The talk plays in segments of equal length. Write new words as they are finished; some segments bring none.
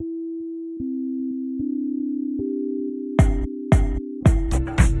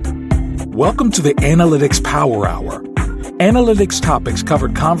Welcome to the Analytics Power Hour. Analytics topics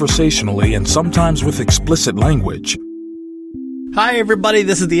covered conversationally and sometimes with explicit language. Hi, everybody.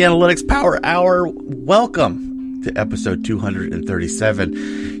 This is the Analytics Power Hour. Welcome to episode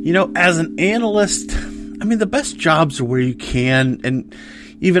 237. You know, as an analyst, the best jobs are where you can and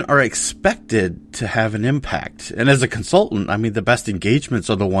even are expected to have an impact. And as a consultant, the best engagements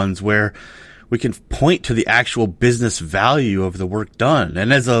are the ones where we can point to the actual business value of the work done.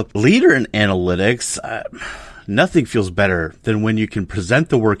 And as a leader in analytics, nothing feels better than when you can present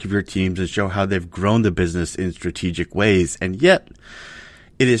the work of your teams and show how they've grown the business in strategic ways. And yet,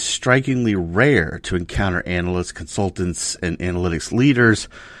 it is strikingly rare to encounter analysts, consultants, and analytics leaders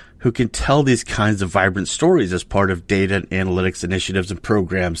who can tell these kinds of vibrant stories as part of data and analytics initiatives and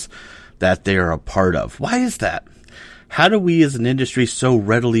programs that they are a part of. Why is that? How do we as an industry so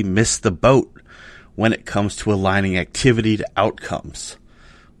readily miss the boat when it comes to aligning activity to outcomes?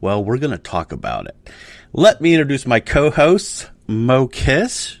 Well, we're going to talk about it. Let me introduce my co-hosts, Mo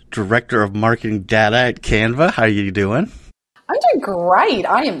Kiss, Director of Marketing Data at Canva. How are you doing? I'm doing great.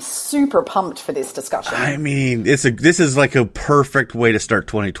 I am super pumped for this discussion. This is like a perfect way to start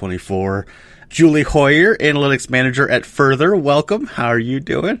 2024. Julie Hoyer, Analytics Manager at Further. Welcome. How are you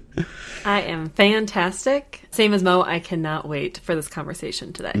doing? I am fantastic. Same as Mo, I cannot wait for this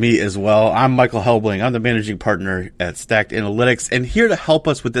conversation today. Me as well. I'm Michael Helbling. I'm the Managing Partner at Stacked Analytics. And here to help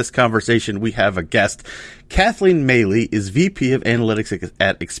us with this conversation, we have a guest. Kathleen Maley is VP of Analytics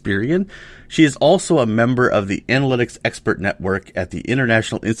at Experian. She is also a member of the Analytics Expert Network at the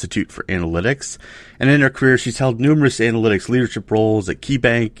International Institute for Analytics. And in her career, she's held numerous analytics leadership roles at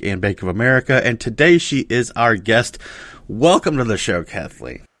KeyBank and Bank of America. And today she is our guest. Welcome to the show,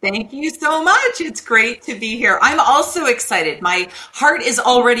 Kathleen. Thank you so much. It's great to be here. I'm also excited. My heart is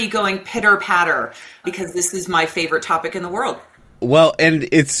already going pitter-patter because this is my favorite topic in the world. Well, and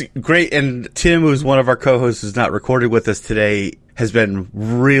it's great. And Tim, who's one of our co-hosts, who's not recorded with us today, has been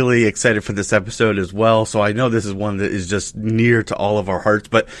really excited for this episode as well. So I know this is one that is just near to all of our hearts.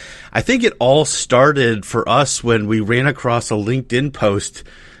 But I think it all started for us when we ran across a LinkedIn post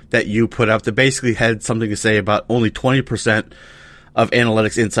that you put up that basically had something to say about only 20% of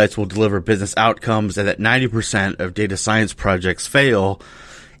analytics insights will deliver business outcomes and that 90% of data science projects fail.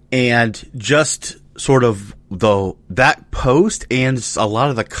 And just sort of that post and a lot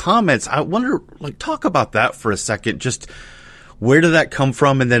of the comments, I wonder, talk about that for a second. Just where did that come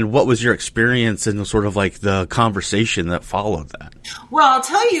from? And then what was your experience in sort of the conversation that followed that? Well, I'll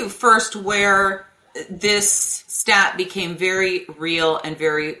tell you first where this stat became very real and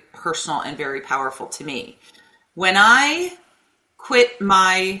very personal and very powerful to me. When I quit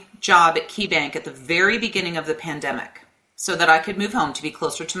my job at KeyBank at the very beginning of the pandemic so that I could move home to be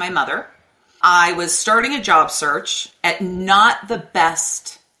closer to my mother, I was starting a job search at not the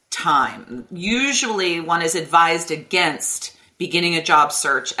best time. Usually one is advised against beginning a job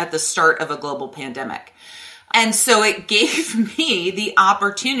search at the start of a global pandemic. And so it gave me the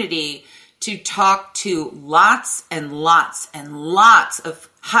opportunity to talk to lots and lots and lots of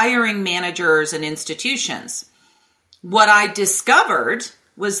hiring managers and institutions. What I discovered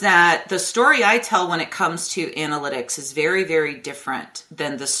was that the story I tell when it comes to analytics is very, very different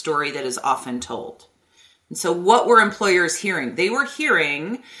than the story that is often told. And so what were employers hearing? They were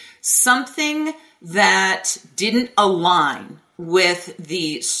hearing something that didn't align with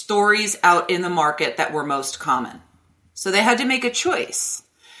the stories out in the market that were most common. So they had to make a choice.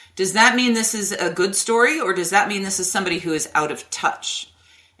 Does that mean this is a good story, or does that mean this is somebody who is out of touch?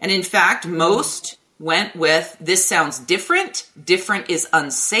 And in fact, most went with, this sounds different. Different is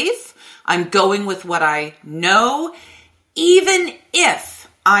unsafe. I'm going with what I know, even if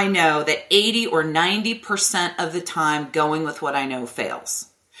I know that 80 or 90% of the time going with what I know fails.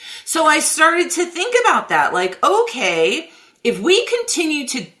 So I started to think about that. Okay, if we continue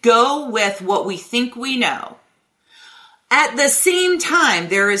to go with what we think we know, at the same time,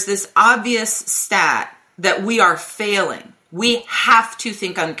 there is this obvious stat that we are failing. We have to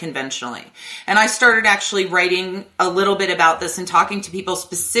think unconventionally. And I started actually writing a little bit about this and talking to people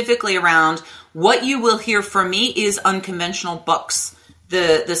specifically around what you will hear from me is unconventional books,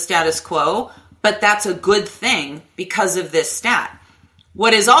 the status quo, but that's a good thing because of this stat.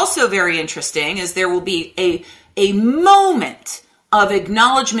 What is also very interesting is there will be a moment of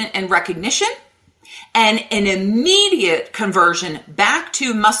acknowledgement and recognition and an immediate conversion back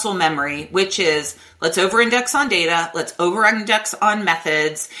to muscle memory, which is let's over-index on data, let's over-index on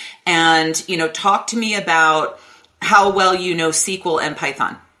methods, and, talk to me about how well you know SQL and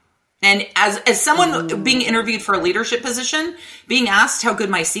Python. And as someone being interviewed for a leadership position, being asked how good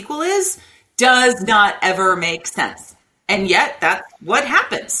my SQL is does not ever make sense. And yet that's what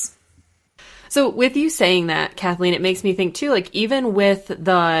happens. So with you saying that, Kathleen, it makes me think too, like even with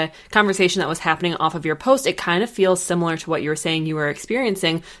the conversation that was happening off of your post, it kind of feels similar to what you were saying you were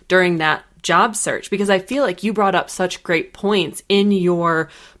experiencing during that job search, because I feel like you brought up such great points in your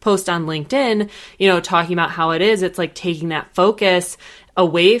post on LinkedIn, talking about how it's like taking that focus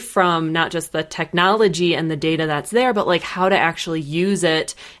away from not just the technology and the data that's there, but like how to actually use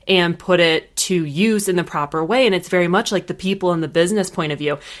it and put it to use in the proper way. And it's very much like the people and the business point of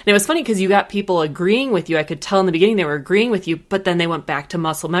view. And it was funny because you got people agreeing with you. I could tell in the beginning they were agreeing with you, but then they went back to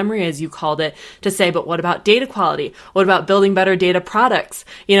muscle memory, as you called it, to say, but what about data quality? What about building better data products?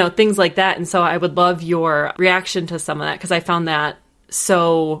 Things like that. And so I would love your reaction to some of that, because I found that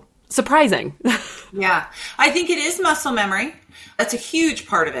so surprising. Yeah, I think it is muscle memory. That's a huge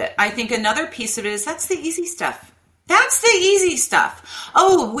part of it. I think another piece of it is that's the easy stuff. That's the easy stuff.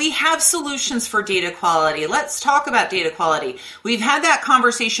 Oh, we have solutions for data quality. Let's talk about data quality. We've had that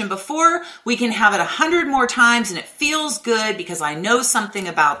conversation before. We can have it 100 more times and it feels good because I know something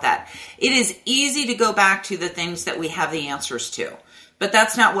about that. It is easy to go back to the things that we have the answers to. But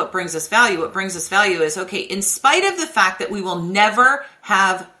that's not what brings us value. What brings us value is, okay, in spite of the fact that we will never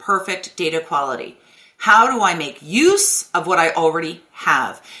have perfect data quality, how do I make use of what I already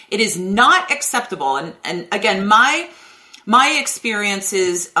have? It is not acceptable. And again, my experience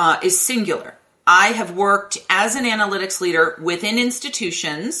is singular. I have worked as an analytics leader within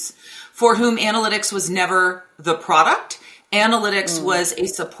institutions for whom analytics was never the product. Analytics was a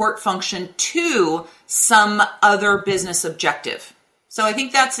support function to some other business objective. So I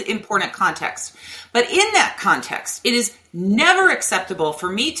think that's important context. But in that context, it is never acceptable for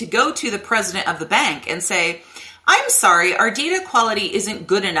me to go to the president of the bank and say, I'm sorry, our data quality isn't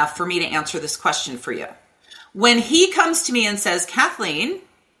good enough for me to answer this question for you. When he comes to me and says, Kathleen,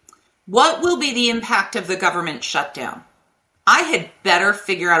 what will be the impact of the government shutdown? I had better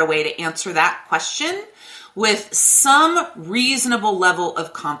figure out a way to answer that question with some reasonable level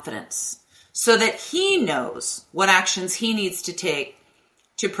of confidence so that he knows what actions he needs to take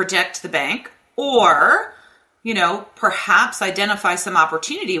to protect the bank, or, perhaps identify some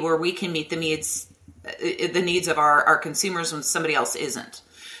opportunity where we can meet the needs of our consumers when somebody else isn't.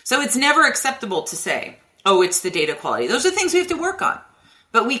 So it's never acceptable to say, oh, it's the data quality. Those are things we have to work on.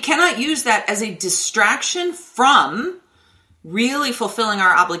 But we cannot use that as a distraction from really fulfilling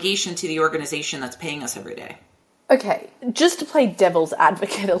our obligation to the organization that's paying us every day. Okay, just to play devil's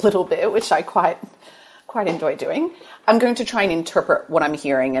advocate a little bit, which I quite enjoy doing, I'm going to try and interpret what I'm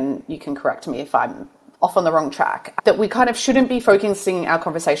hearing, and you can correct me if I'm off on the wrong track. That we kind of shouldn't be focusing our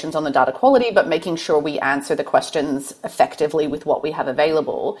conversations on the data quality, but making sure we answer the questions effectively with what we have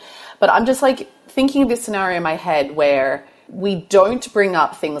available. But I'm just like thinking of this scenario in my head where we don't bring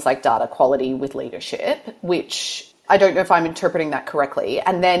up things like data quality with leadership, which I don't know if I'm interpreting that correctly.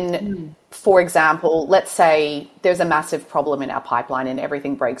 And then, for example, let's say there's a massive problem in our pipeline and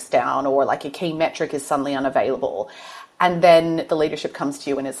everything breaks down, or like a key metric is suddenly unavailable. And then the leadership comes to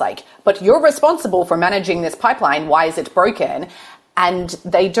you and is like, but you're responsible for managing this pipeline. Why is it broken? And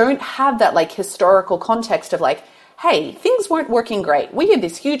they don't have that like historical context of like, hey, things weren't working great. We had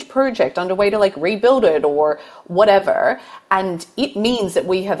this huge project underway to like rebuild it or whatever. And it means that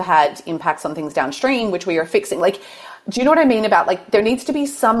we have had impacts on things downstream, which we are fixing. Like, do you know what I mean about like, there needs to be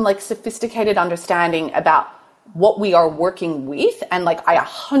some like sophisticated understanding about what we are working with. And like, I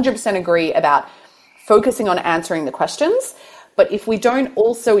 100% agree about focusing on answering the questions. But if we don't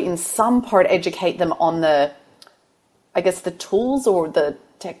also in some part educate them on the tools or the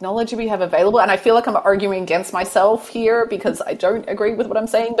technology we have available, and I feel like I'm arguing against myself here because I don't agree with what I'm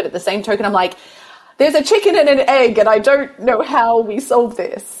saying, but at the same token, I'm like, there's a chicken and an egg, and I don't know how we solve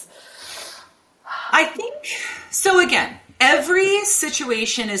this. I think, so again, every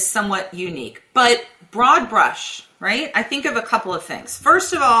situation is somewhat unique, but broad brush, right? I think of a couple of things.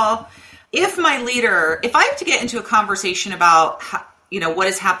 First of all, if I have to get into a conversation about, what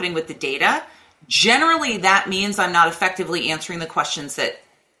is happening with the data, generally that means I'm not effectively answering the questions that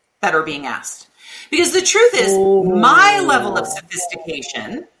are being asked. Because the truth is, my level of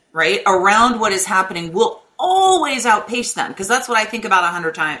sophistication, right, around what is happening will always outpace them, because that's what I think about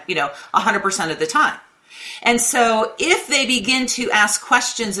 100% of the time. And so if they begin to ask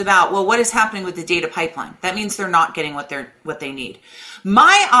questions about, well, what is happening with the data pipeline? That means they're not getting what they need.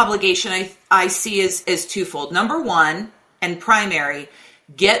 My obligation I see is twofold. Number one, and primary,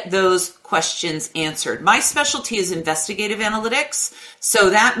 get those questions answered. My specialty is investigative analytics.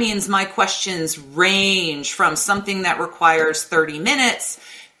 So that means my questions range from something that requires 30 minutes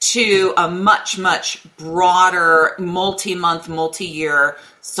to a much, much broader multi-month, multi-year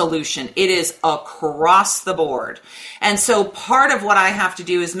solution. It is across the board. And so part of what I have to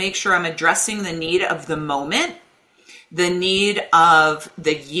do is make sure I'm addressing the need of the moment, the need of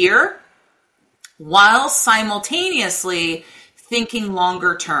the year, while simultaneously thinking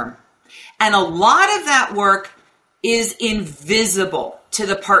longer term. And a lot of that work is invisible to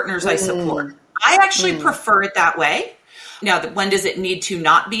the partners I support. I actually prefer it that way. Now, when does it need to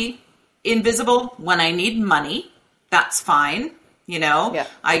not be invisible? When I need money, that's fine.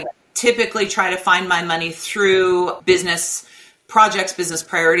 I typically try to find my money through business projects, business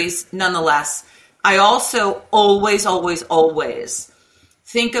priorities. Nonetheless, I also always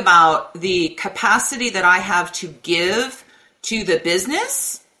think about the capacity that I have to give to the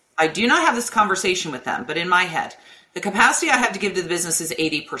business. I do not have this conversation with them, but in my head, the capacity I have to give to the business is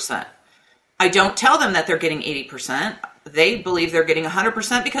 80%. I don't tell them that they're getting 80%. They believe they're getting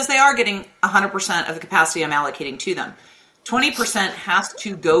 100% because they are getting 100% of the capacity I'm allocating to them. 20% has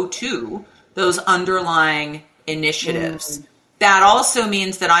to go to those underlying initiatives. That also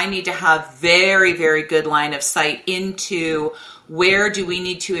means that I need to have very, very good line of sight into where do we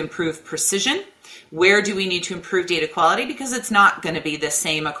need to improve precision? Where do we need to improve data quality? Because it's not going to be the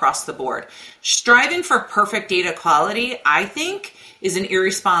same across the board. Striving for perfect data quality, I think, is an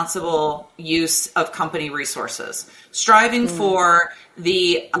irresponsible use of company resources. Striving for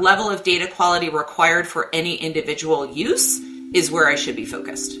the level of data quality required for any individual use is where I should be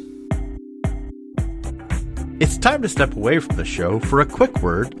focused. It's time to step away from the show for a quick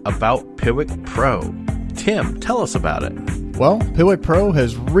word about Piwik Pro. Tim, tell us about it. Well, Piwik Pro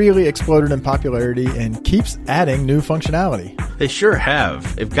has really exploded in popularity and keeps adding new functionality. They sure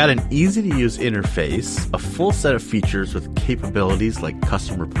have. They've got an easy-to-use interface, a full set of features with capabilities like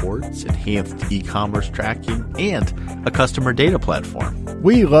custom reports, enhanced e-commerce tracking, and a customer data platform.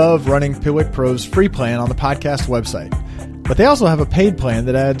 We love running Piwik Pro's free plan on the podcast website, but they also have a paid plan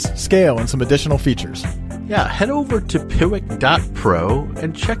that adds scale and some additional features. Yeah, head over to piwik.pro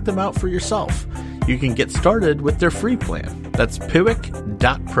and check them out for yourself. You can get started with their free plan. That's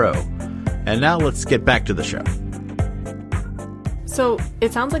piwik.pro. And now let's get back to the show. So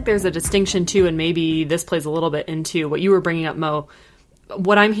it sounds like there's a distinction too, and maybe this plays a little bit into what you were bringing up, Mo.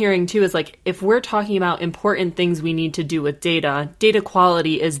 What I'm hearing too is like, if we're talking about important things we need to do with data, data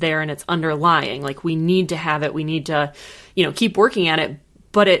quality is there and it's underlying. Like we need to have it. We need to, keep working at it.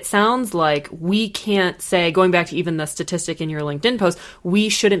 But it sounds like we can't say, going back to even the statistic in your LinkedIn post, we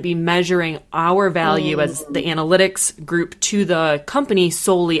shouldn't be measuring our value as the analytics group to the company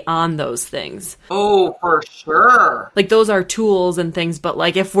solely on those things. Oh, for sure. Like those are tools and things, but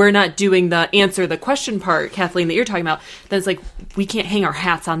like if we're not doing the answer the question part, Kathleen, that you're talking about, then it's like we can't hang our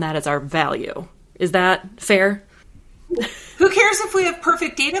hats on that as our value. Is that fair? Who cares if we have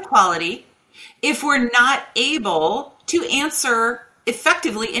perfect data quality if we're not able to answer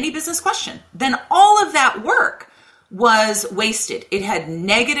effectively any business question? Then all of that work was wasted. It had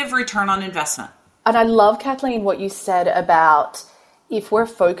negative return on investment. And I love, Kathleen, what you said about if we're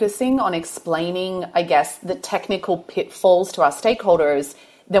focusing on explaining, I guess, the technical pitfalls to our stakeholders,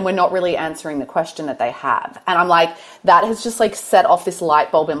 then we're not really answering the question that they have. And I'm like, that has just like set off this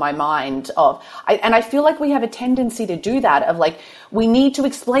light bulb in my mind and I feel like we have a tendency to do that of like, we need to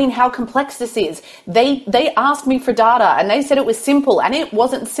explain how complex this is. They asked me for data and they said it was simple and it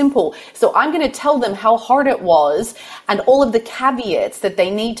wasn't simple. So I'm going to tell them how hard it was and all of the caveats that they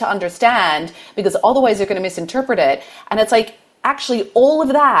need to understand because otherwise they're going to misinterpret it. And it's like, actually all of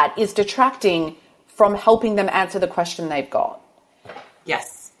that is detracting from helping them answer the question they've got.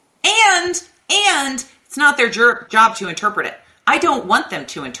 Yes. And it's not their job to interpret it. I don't want them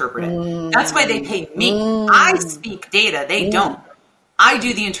to interpret it. That's why they pay me. I speak data. They don't. I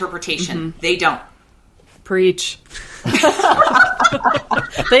do the interpretation. They don't. Preach.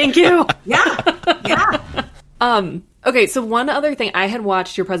 Thank you. Yeah. Okay, so one other thing, I had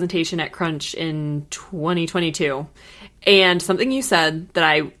watched your presentation at Crunch in 2022, and something you said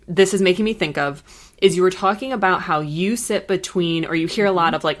that this is making me think of is you were talking about how you sit between, or you hear a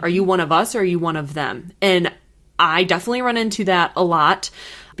lot of like, are you one of us or are you one of them? And I definitely run into that a lot.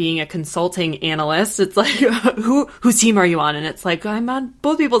 Being a consulting analyst, it's like, whose team are you on? And it's like, I'm on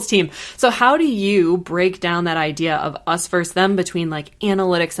both people's team. So how do you break down that idea of us versus them between like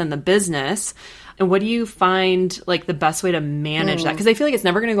analytics and the business? And what do you find like the best way to manage that? Because I feel like it's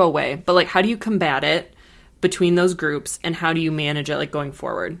never going to go away, but like, how do you combat it between those groups and how do you manage it like going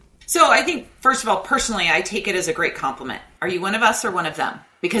forward? So I think, first of all, personally, I take it as a great compliment. Are you one of us or one of them?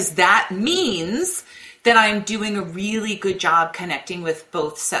 Because that means that I'm doing a really good job connecting with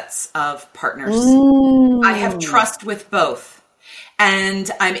both sets of partners. I have trust with both.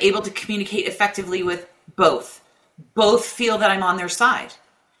 And I'm able to communicate effectively with both. Both feel that I'm on their side.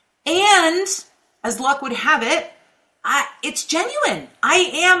 And as luck would have it, it's genuine. I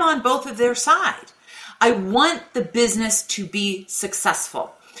am on both of their side. I want the business to be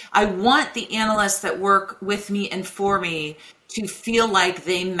successful. I want the analysts that work with me and for me to feel like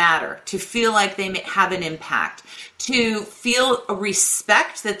they matter, to feel like they have an impact, to feel a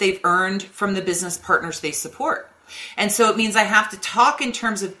respect that they've earned from the business partners they support. And so it means I have to talk in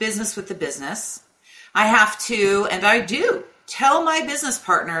terms of business with the business. I have to, and I do, tell my business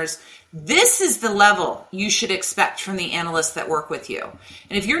partners, this is the level you should expect from the analysts that work with you.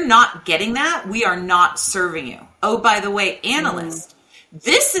 And if you're not getting that, we are not serving you. Oh, by the way, analyst,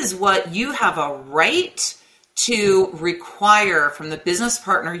 this is what you have a right to require from the business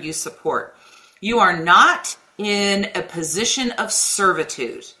partner you support. You are not in a position of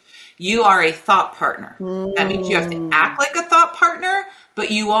servitude. You are a thought partner. That means you have to act like a thought partner,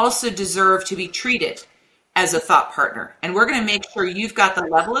 but you also deserve to be treated as a thought partner. And we're going to make sure you've got the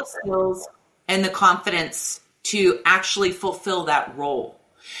level of skills and the confidence to actually fulfill that role.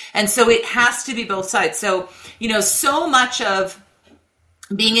 And so it has to be both sides. So, so much of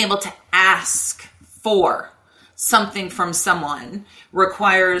being able to ask for something from someone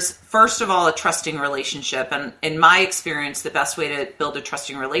requires, first of all, a trusting relationship. And in my experience, the best way to build a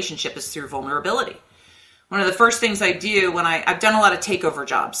trusting relationship is through vulnerability. One of the first things I do when I've done a lot of takeover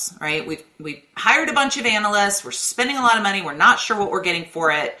jobs, right? We've hired a bunch of analysts. We're spending a lot of money. We're not sure what we're getting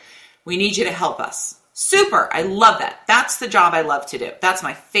for it. We need you to help us. Super. I love that. That's the job I love to do. That's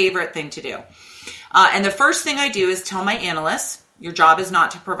my favorite thing to do. And the first thing I do is tell my analysts, your job is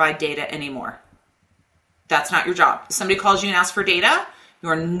not to provide data anymore. That's not your job. If somebody calls you and asks for data, you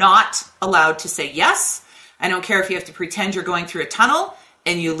are not allowed to say yes. I don't care if you have to pretend you're going through a tunnel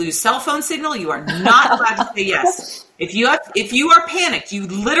and you lose cell phone signal, you are not allowed to say yes. If you are panicked, you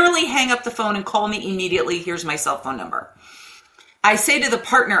literally hang up the phone and call me immediately. Here's my cell phone number. I say to the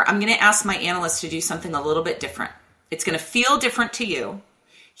partner, I'm going to ask my analyst to do something a little bit different. It's going to feel different to you.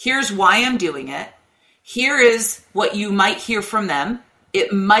 Here's why I'm doing it. Here is what you might hear from them.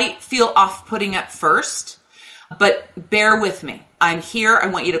 It might feel off-putting at first, but bear with me. I'm here. I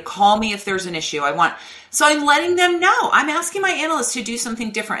want you to call me if there's an issue. So I'm letting them know. I'm asking my analysts to do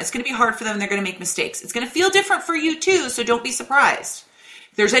something different. It's going to be hard for them. They're going to make mistakes. It's going to feel different for you too, so don't be surprised.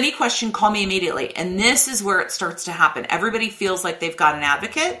 If there's any question, call me immediately. And this is where it starts to happen. Everybody feels like they've got an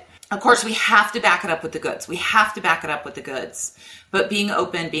advocate. Of course, we have to back it up with the goods. But being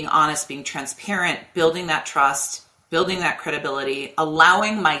open, being honest, being transparent, building that trust, building that credibility,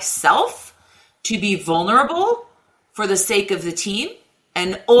 allowing myself to be vulnerable for the sake of the team,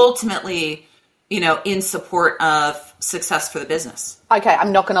 and ultimately, in support of success for the business. Okay,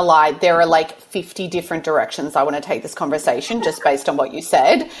 I'm not going to lie. There are like 50 different directions I want to take this conversation just based on what you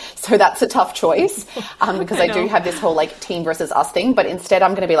said. So that's a tough choice because I do have this whole like team versus us thing. But instead,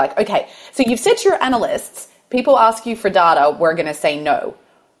 I'm going to be like, okay, so you've said to your analysts, people ask you for data, we're going to say no.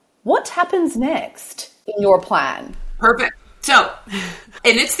 What happens next in your plan? Perfect. So,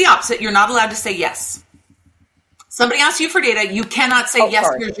 and it's the opposite. You're not allowed to say yes. Somebody asks you for data, you cannot say, yes,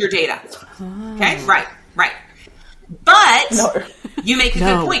 sorry, here's your data. Okay, right. But you make a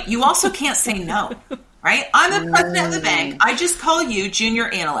good point. You also can't say no, right? I'm the president of the bank. I just call you junior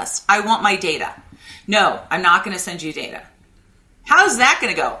analyst. I want my data. No, I'm not going to send you data. How's that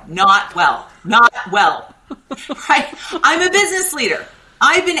going to go? Not well, right? I'm a business leader.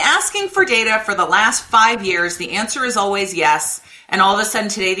 I've been asking for data for the last 5 years. The answer is always yes. And all of a sudden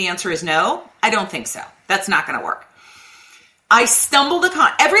today, the answer is no. I don't think so. That's not going to work. I stumbled upon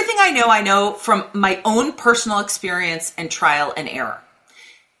everything I know from my own personal experience and trial and error.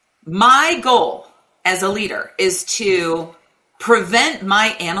 My goal as a leader is to prevent my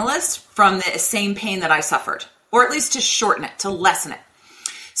analysts from the same pain that I suffered, or at least to shorten it, to lessen it.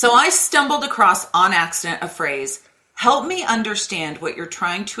 So I stumbled across on accident a phrase, help me understand what you're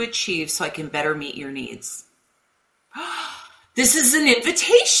trying to achieve so I can better meet your needs. This is an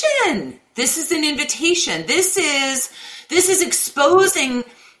invitation. This is exposing,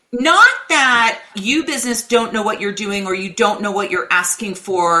 not that you business don't know what you're doing or you don't know what you're asking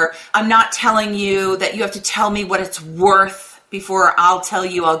for. I'm not telling you that you have to tell me what it's worth before I'll tell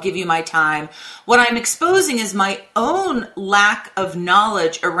you, I'll give you my time. What I'm exposing is my own lack of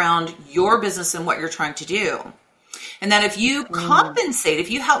knowledge around your business and what you're trying to do. And that if you compensate, if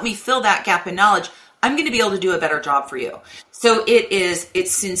you help me fill that gap in knowledge, I'm going to be able to do a better job for you. So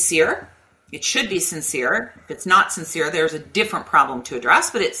it's sincere. It should be sincere. If it's not sincere, there's a different problem to address,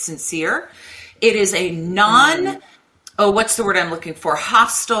 but it's sincere. It is a what's the word I'm looking for?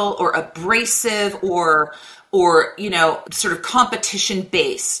 Hostile or abrasive or sort of competition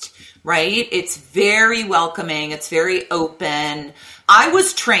based. right? It's very welcoming. It's very open. I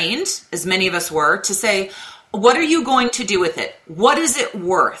was trained, as many of us were, to say, what are you going to do with it? What is it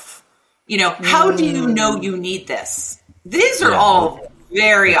worth? How do you know you need this? These are all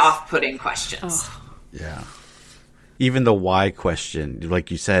very off-putting questions. Oh. Yeah. Even the why question, like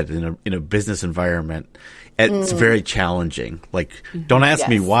you said, in a business environment, it's very challenging. Like, don't ask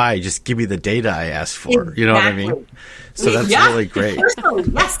me why, just give me the data I asked for. Exactly. You know what I mean? So that's really great.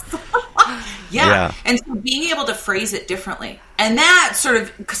 Yes. Yeah. And so being able to phrase it differently. And that sort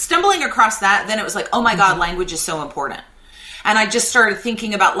of stumbling across that, then it was like, oh my God, language is so important. And I just started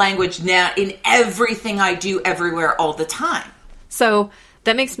thinking about language now in everything I do everywhere all the time. So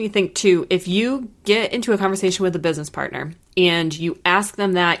that makes me think too, if you get into a conversation with a business partner and you ask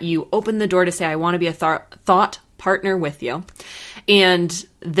them that, you open the door to say, I want to be a thought partner with you, and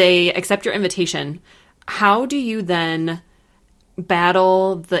they accept your invitation, how do you then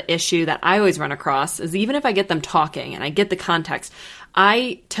battle the issue that I always run across is even if I get them talking and I get the context,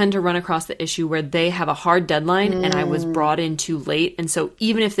 I tend to run across the issue where they have a hard deadline and I was brought in too late. And so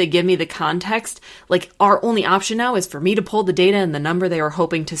even if they give me the context, like our only option now is for me to pull the data and the number they were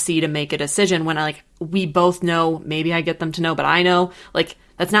hoping to see to make a decision when we both know, maybe I get them to know, but I know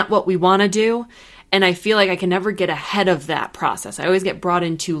that's not what we want to do. And I feel like I can never get ahead of that process. I always get brought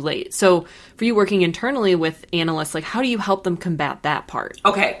in too late. So for you working internally with analysts, how do you help them combat that part?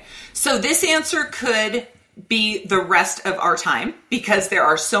 Okay. So this answer could be the rest of our time because there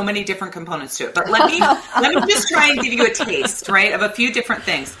are so many different components to it. But let me just try and give you a taste, right, of a few different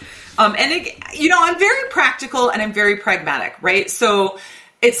things. I'm very practical and I'm very pragmatic, right? So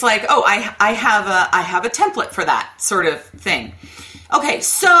it's like, I have a template for that sort of thing. Okay,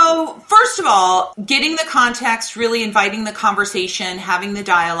 so first of all, getting the context, really inviting the conversation, having the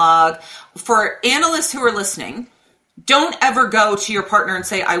dialogue. For analysts who are listening, don't ever go to your partner and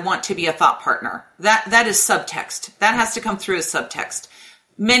say, I want to be a thought partner. That is subtext. That has to come through as subtext.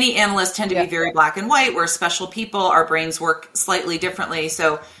 Many analysts tend to be very black and white. We're special people. Our brains work slightly differently.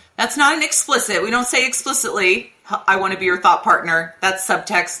 So that's not an explicit. We don't say explicitly, I want to be your thought partner. That's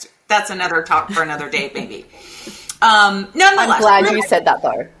subtext. That's another talk for another day, maybe. Nonetheless, I'm glad you said that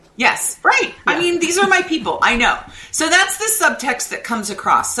though. Yes, right. Yeah. I mean, these are my people. I know. So that's the subtext that comes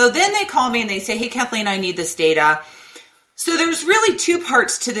across. So then they call me and they say, hey, Kathleen, I need this data. So there's really two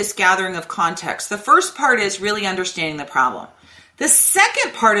parts to this gathering of context. The first part is really understanding the problem. The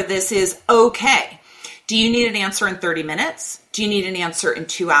second part of this is, okay, do you need an answer in 30 minutes? Do you need an answer in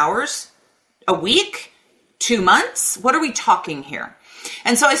 2 hours? A week? 2 months? What are we talking here?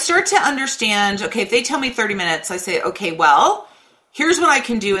 And so I start to understand, okay, if they tell me 30 minutes, I say, okay, well, here's what I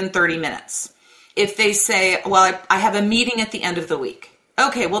can do in 30 minutes. If they say, well, I have a meeting at the end of the week.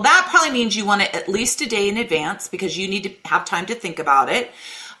 Okay, well, that probably means you want it at least a day in advance because you need to have time to think about it.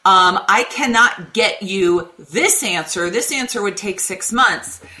 I cannot get you this answer. This answer would take 6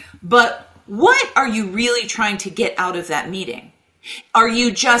 months. But what are you really trying to get out of that meeting? Are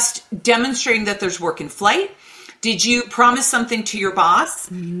you just demonstrating that there's work in flight? Did you promise something to your boss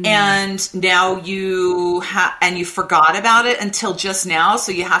and now you forgot about it until just now?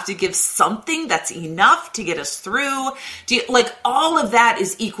 So you have to give something that's enough to get us through. All of that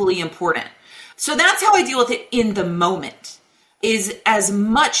is equally important. So that's how I deal with it in the moment, is as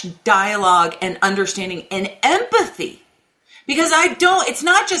much dialogue and understanding and empathy. Because it's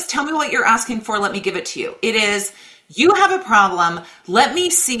not just tell me what you're asking for, let me give it to you. It is, you have a problem. Let me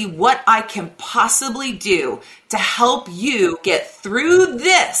see what I can possibly do to help you get through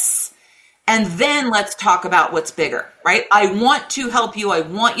this. And then let's talk about what's bigger, right? I want to help you. I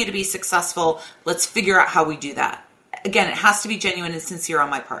want you to be successful. Let's figure out how we do that. Again, it has to be genuine and sincere on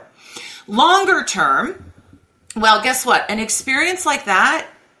my part. Longer term, well, guess what? An experience like that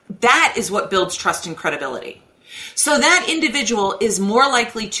is what builds trust and credibility. So that individual is more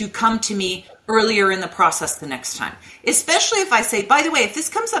likely to come to me earlier in the process the next time. Especially if I say, by the way, if this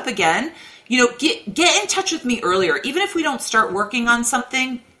comes up again, get in touch with me earlier. Even if we don't start working on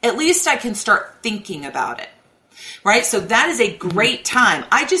something, at least I can start thinking about it. Right? So that is a great time.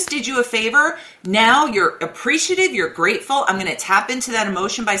 I just did you a favor. Now you're appreciative. You're grateful. I'm going to tap into that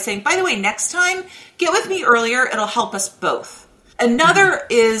emotion by saying, by the way, next time, get with me earlier. It'll help us both. Another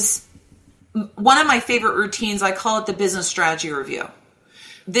is one of my favorite routines. I call it the business strategy review.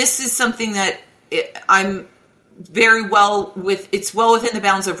 This is something that I'm very well with. It's well within the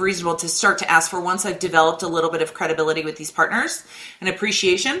bounds of reasonable to start to ask for once I've developed a little bit of credibility with these partners and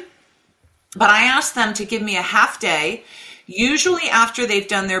appreciation. But I ask them to give me a half day, usually after they've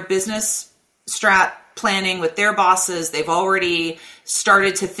done their business strat planning with their bosses. They've already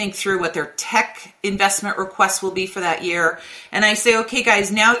started to think through what their tech investment requests will be for that year. And I say, okay,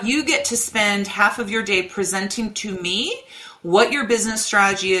 guys, now you get to spend half of your day presenting to me what your business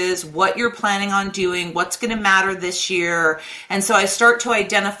strategy is, what you're planning on doing, what's going to matter this year. And so I start to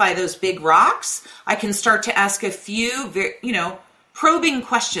identify those big rocks. I can start to ask a few, probing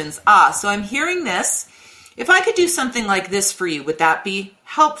questions. So I'm hearing this. If I could do something like this for you, would that be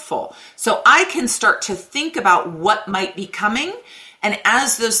helpful? So I can start to think about what might be coming. And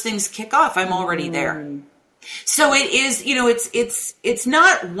as those things kick off, I'm already there. So it is, it's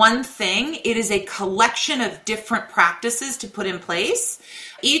not one thing. It is a collection of different practices to put in place,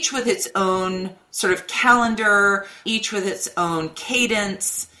 each with its own sort of calendar, each with its own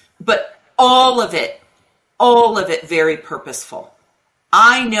cadence, but all of it very purposeful.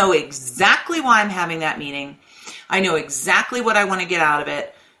 I know exactly why I'm having that meeting. I know exactly what I want to get out of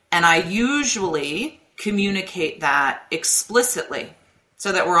it. And I usually communicate that explicitly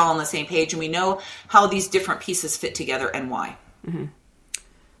so that we're all on the same page and we know how these different pieces fit together and why. Mm-hmm.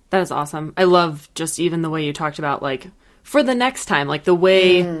 That is awesome. I love just even the way you talked about, like, for the next time, like the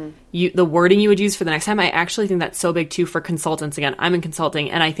way the wording you would use for the next time. I actually think that's so big too for consultants. Again, I'm in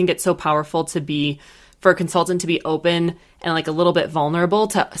consulting, and I think it's so powerful for a consultant to be open and like a little bit vulnerable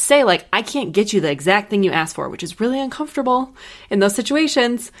to say, like, I can't get you the exact thing you asked for, which is really uncomfortable in those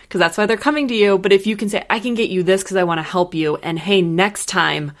situations because that's why they're coming to you. But if you can say, I can get you this because I want to help you, and hey, next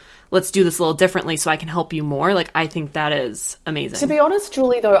time, let's do this a little differently so I can help you more. Like, I think that is amazing. To be honest,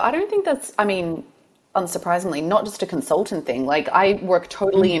 Julie, though, I don't think that's, unsurprisingly, not just a consultant thing. Like, I work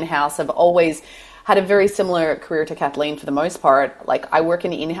totally in-house. I've always had a very similar career to Kathleen for the most part. Like, I work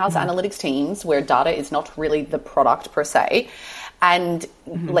in in-house analytics teams where data is not really the product per se. And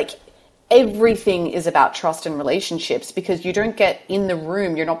like, everything is about trust and relationships, because you don't get in the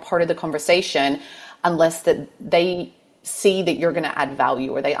room, you're not part of the conversation unless that they see that you're going to add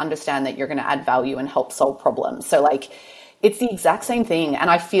value, or they understand that you're going to add value and help solve problems. So like, it's the exact same thing. And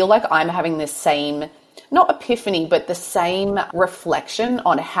I feel like I'm having this same, not epiphany, but the same reflection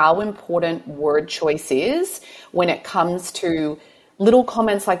on how important word choice is when it comes to little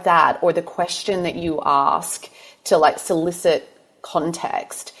comments like that, or the question that you ask to like solicit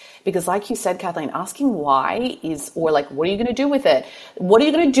context. Because like you said, Kathleen, asking why is, or like, what are you going to do with it? What are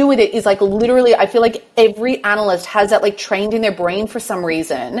you going to do with it is like, literally, I feel like every analyst has that like trained in their brain for some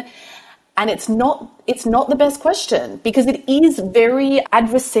reason. And it's not the best question, because it is very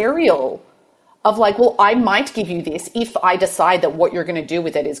adversarial of like, well, I might give you this if I decide that what you're going to do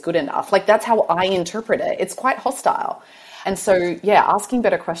with it is good enough. Like, that's how I interpret it. It's quite hostile. And so, yeah, asking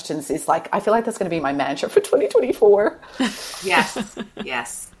better questions is like, I feel like that's going to be my mantra for 2024.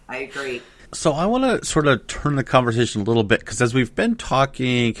 Yes, I agree. So I want to sort of turn the conversation a little bit, because as we've been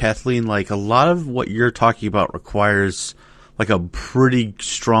talking, Kathleen, like a lot of what you're talking about requires like a pretty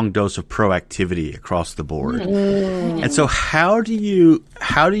strong dose of proactivity across the board. And so how do you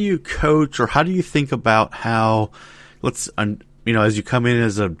coach, or how do you think about how, as you come in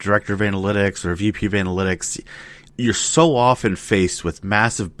as a director of analytics or a VP of analytics, you're so often faced with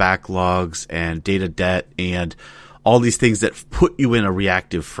massive backlogs and data debt and all these things that put you in a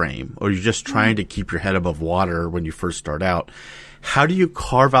reactive frame, or you're just trying to keep your head above water when you first start out. How do you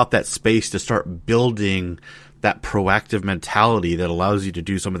carve out that space to start building that proactive mentality that allows you to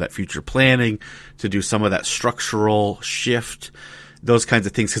do some of that future planning, to do some of that structural shift, those kinds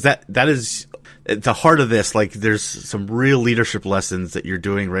of things? Because that is at the heart of this. Like, there's some real leadership lessons that you're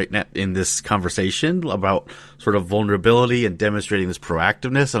doing right now in this conversation about sort of vulnerability and demonstrating this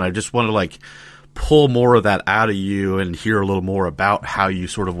proactiveness. And I just want to like pull more of that out of you and hear a little more about how you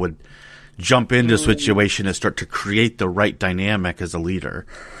sort of would jump into a situation and start to create the right dynamic as a leader.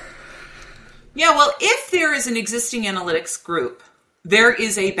 Yeah, well, if there is an existing analytics group, there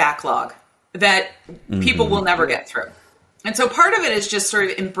is a backlog that people will never get through. And so part of it is just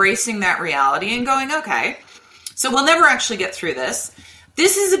sort of embracing that reality and going, okay, so we'll never actually get through this.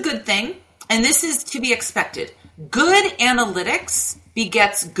 This is a good thing, and this is to be expected. Good analytics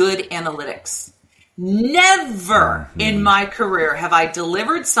begets good analytics. Never in my career have I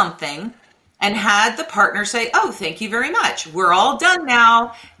delivered something and had the partner say, oh, thank you very much, we're all done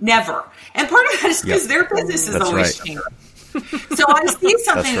now. Never. And part of that is because their business is always changing. So I see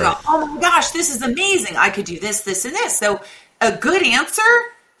something and go, oh my gosh, this is amazing. I could do this, this, and this. So a good answer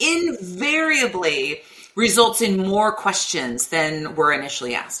invariably results in more questions than were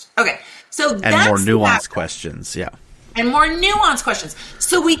initially asked. Okay. So and more nuanced questions. Yeah. And more nuanced questions.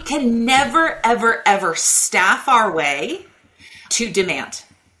 So we can never, ever, ever staff our way to demand.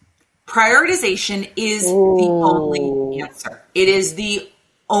 Prioritization is the only answer. It is the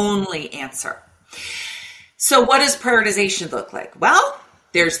only answer. So what does prioritization look like? Well,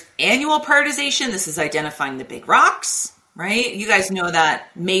 there's annual prioritization. This is identifying the big rocks, right? You guys know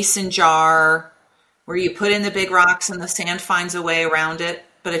that mason jar where you put in the big rocks and the sand finds a way around it.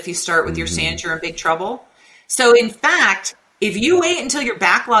 But if you start with your sand, you're in big trouble. So in fact, if you wait until your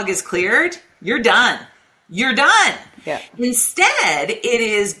backlog is cleared, you're done. You're done. Yeah. Instead, it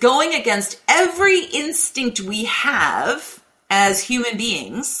is going against every instinct we have as human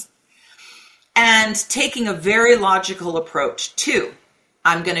beings and taking a very logical approach to,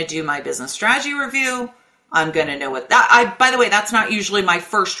 I'm going to do my business strategy review. I'm going to know what that, by the way, that's not usually my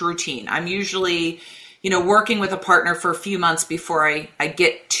first routine. I'm usually, working with a partner for a few months before I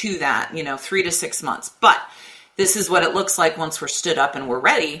get to that, 3 to 6 months. But this is what it looks like once we're stood up and we're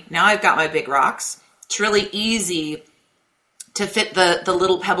ready. Now I've got my big rocks. It's really easy to fit the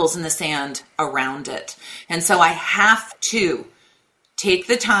little pebbles in the sand around it. And so I have to take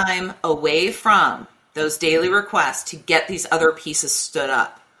the time away from those daily requests to get these other pieces stood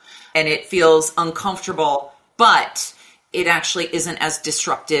up. And it feels uncomfortable, but it actually isn't as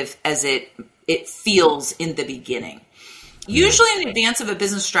disruptive as it feels in the beginning. Usually in advance of a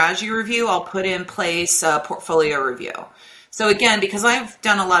business strategy review, I'll put in place a portfolio review. So again, because I've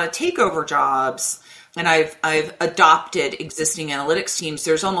done a lot of takeover jobs and I've adopted existing analytics teams,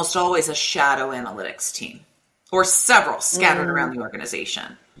 there's almost always a shadow analytics team or several scattered around the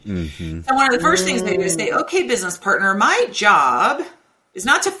organization. Mm-hmm. So one of the first things I do is say, okay, business partner, my job is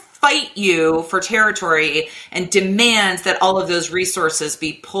not to fight you for territory and demand that all of those resources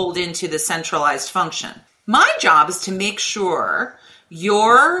be pulled into the centralized function. My job is to make sure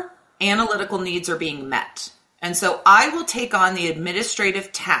your analytical needs are being met. And so I will take on the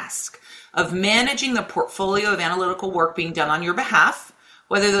administrative task of managing the portfolio of analytical work being done on your behalf,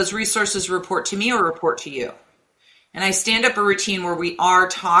 whether those resources report to me or report to you. And I stand up a routine where we are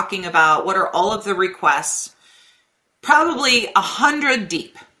talking about what are all of the requests, probably 100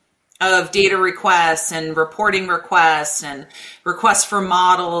 deep of data requests and reporting requests and requests for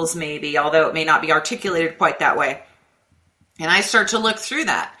models maybe, although it may not be articulated quite that way. And I start to look through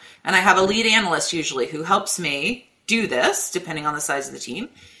that. And I have a lead analyst usually who helps me do this, depending on the size of the team.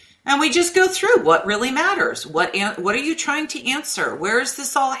 And we just go through what really matters. What are you trying to answer? Where is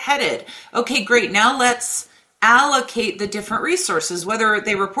this all headed? Okay, great. Now let's allocate the different resources. Whether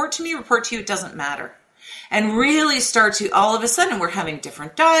they report to me, report to you, it doesn't matter. And really start to, all of a sudden, we're having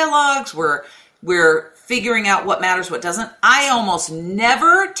different dialogues. We're figuring out what matters, what doesn't. I almost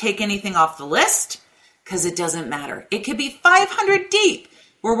never take anything off the list because it doesn't matter. It could be 500 deep.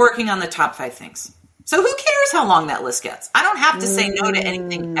 We're working on the top 5 things. So who cares how long that list gets? I don't have to say no to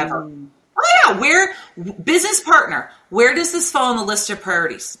anything ever. Oh yeah, business partner, where does this fall on the list of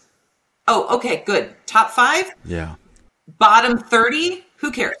priorities? Oh, okay, good. Top 5? Yeah. Bottom 30?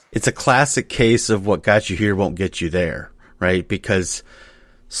 Who cares? It's a classic case of what got you here won't get you there, right? Because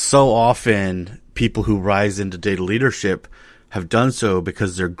so often people who rise into data leadership have done so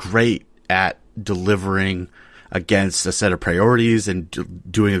because they're great at delivering against a set of priorities and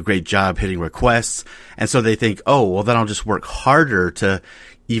doing a great job hitting requests. And so they think, oh, well, then I'll just work harder to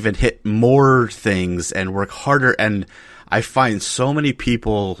even hit more things and work harder. And I find so many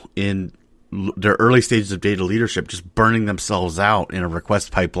people in their early stages of data leadership just burning themselves out in a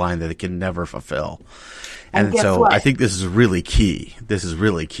request pipeline that they can never fulfill. And so what? I think this is really key. This is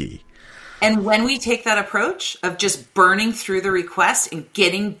really key. And when we take that approach of just burning through the request and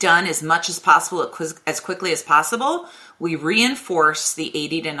getting done as much as possible, as quickly as possible, we reinforce the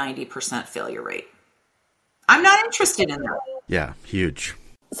 80 to 90% failure rate. I'm not interested in that. Yeah, huge.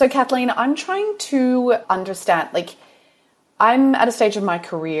 So Kathleen, I'm trying to understand, I'm at a stage of my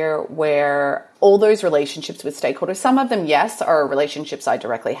career where all those relationships with stakeholders, some of them, yes, are relationships I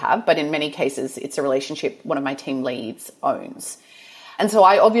directly have, but in many cases, it's a relationship one of my team leads owns. And so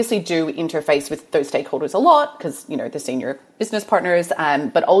I obviously do interface with those stakeholders a lot because, the senior business partners,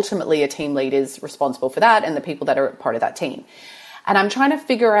 but ultimately a team lead is responsible for that and the people that are part of that team. And I'm trying to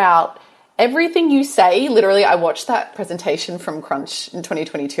figure out everything you say. Literally, I watched that presentation from Crunch in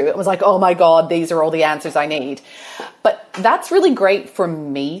 2022. It was like, oh my God, these are all the answers I need. But that's really great for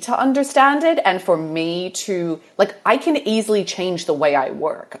me to understand it and for me to, I can easily change the way I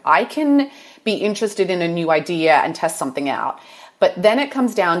work. I can be interested in a new idea and test something out. But then it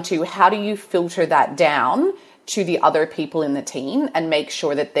comes down to how do you filter that down to the other people in the team and make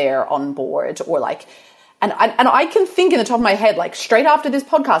sure that they're on board or and I can think in the top of my head, straight after this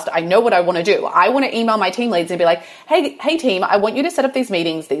podcast, I know what I want to do. I want to email my team leads and be like, hey team, I want you to set up these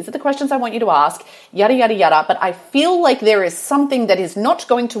meetings. These are the questions I want you to ask, yada, yada, yada. But I feel like there is something that is not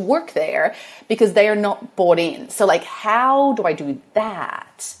going to work there because they are not bought in. So how do I do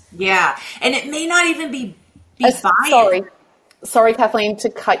that? Yeah. And it may not even be be buy-in. Sorry, Kathleen, to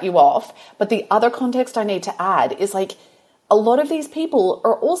cut you off. But the other context I need to add is like, a lot of these people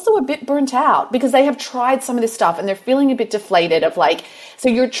are also a bit burnt out because they have tried some of this stuff and they're feeling a bit deflated of like, so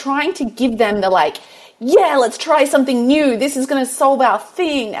you're trying to give them the like, yeah, let's try something new. This is going to solve our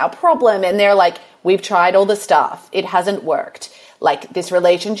thing, our problem. And they're like, we've tried all the stuff. It hasn't worked. Like, this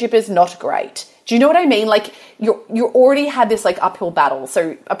relationship is not great. Do you know what I mean? Like, you already had this like uphill battle.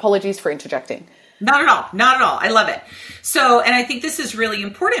 So apologies for interjecting. Not at all. Not at all. I love it. So, and I think this is really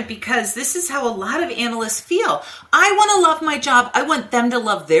important because this is how a lot of analysts feel. I want to love my job. I want them to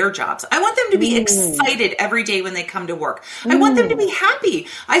love their jobs. I want them to be excited every day when they come to work. I want them to be happy.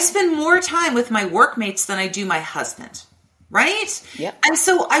 I spend more time with my workmates than I do my husband. Right? Yep. And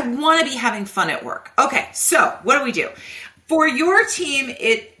so I want to be having fun at work. Okay. So what do we do? For your team,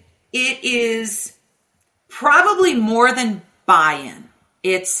 it is probably more than buy-in.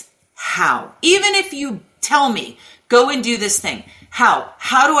 It's how. Even if you tell me, go and do this thing. How?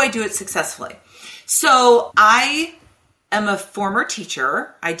 How do I do it successfully? So I am a former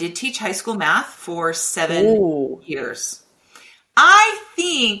teacher. I did teach high school math for 7 years. I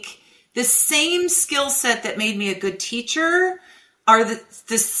think the same skill set that made me a good teacher are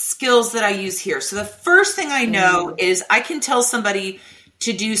the skills that I use here. So the first thing I know is I can tell somebody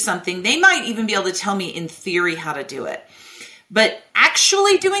to do something. They might even be able to tell me in theory how to do it. But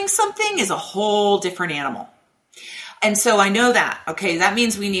actually doing something is a whole different animal. And so I know that. Okay, that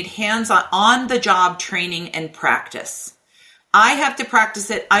means we need hands-on, on-the-job training and practice. I have to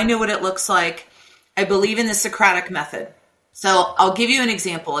practice it. I know what it looks like. I believe in the Socratic method. So I'll give you an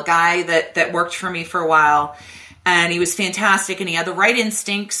example. A guy that worked for me for a while, and he was fantastic, and he had the right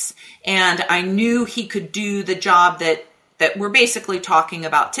instincts, and I knew he could do the job that we're basically talking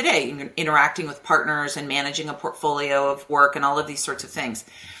about today, interacting with partners and managing a portfolio of work and all of these sorts of things.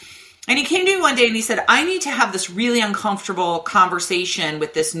 And he came to me one day and he said, I need to have this really uncomfortable conversation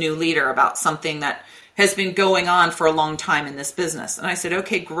with this new leader about something that has been going on for a long time in this business. And I said,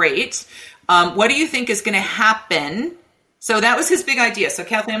 okay, great. What do you think is going to happen? So that was his big idea. So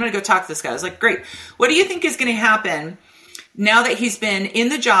Kathleen, I'm going to go talk to this guy. I was like, great. What do you think is going to happen now that he's been in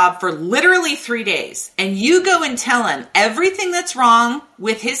the job for literally 3 days, and you go and tell him everything that's wrong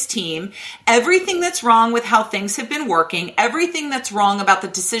with his team, everything that's wrong with how things have been working, everything that's wrong about the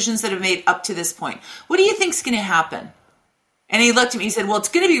decisions that have made up to this point? What do you think is going to happen? And he looked at me, he said, well, it's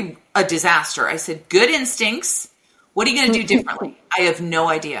going to be a disaster. I said, good instincts. What are you going to do differently? I have no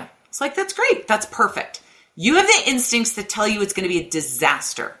idea. It's like, that's great. That's perfect. You have the instincts that tell you it's going to be a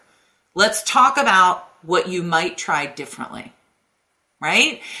disaster. Let's talk about what you might try differently,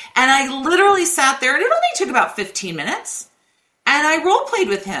 right? And I literally sat there, and it only took about 15 minutes, and I role played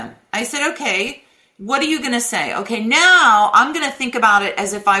with him. I said, okay, what are you going to say? Okay, now I'm going to think about it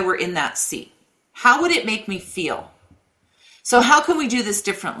as if I were in that seat. How would it make me feel? So how can we do this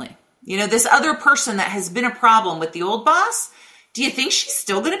differently? You know, this other person that has been a problem with the old boss, do you think she's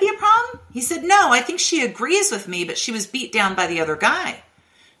still going to be a problem? He said, no, I think she agrees with me, but she was beat down by the other guy.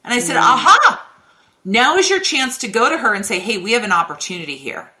 And I said, aha! Now is your chance to go to her and say, hey, we have an opportunity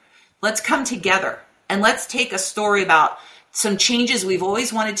here. Let's come together and let's take a story about some changes we've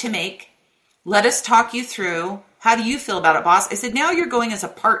always wanted to make. Let us talk you through. How do you feel about it, boss? I said, now you're going as a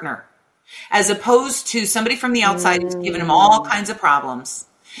partner, as opposed to somebody from the outside who's giving him all kinds of problems.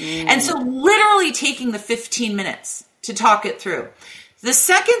 And so literally taking the 15 minutes to talk it through. The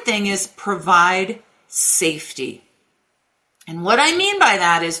second thing is provide safety. And what I mean by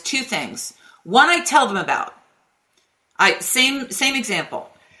that is two things. One, I tell them about. Same example.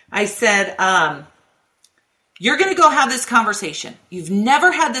 I said, you're going to go have this conversation. You've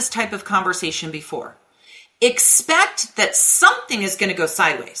never had this type of conversation before. Expect that something is going to go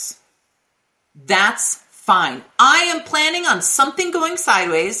sideways. That's fine. I am planning on something going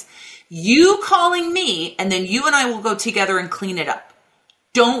sideways, you calling me, and then you and I will go together and clean it up.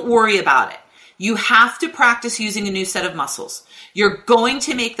 Don't worry about it. You have to practice using a new set of muscles. You're going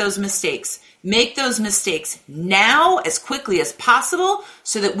to make those mistakes. Make those mistakes now as quickly as possible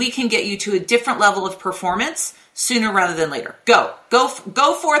so that we can get you to a different level of performance sooner rather than later. Go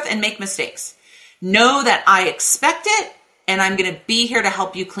forth and make mistakes. Know that I expect it and I'm going to be here to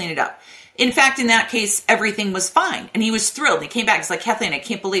help you clean it up. In fact, in that case, everything was fine. And he was thrilled. He came back. He's like, Kathleen, I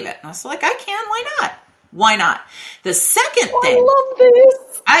can't believe it. And I was like, I can. Why not? Why not? The second thing. I love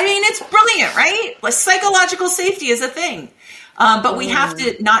this. I mean, it's brilliant, right? Like, psychological safety is a thing. But we have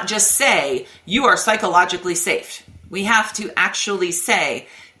to not just say, you are psychologically safe. We have to actually say,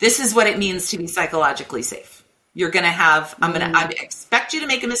 this is what it means to be psychologically safe. You're going to have, I expect you to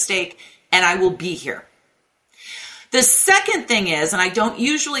make a mistake, and I will be here. The second thing is, and I don't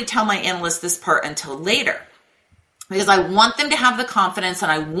usually tell my analysts this part until later, because I want them to have the confidence,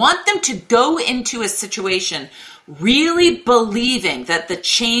 and I want them to go into a situation really believing that the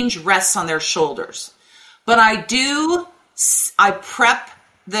change rests on their shoulders. But I prep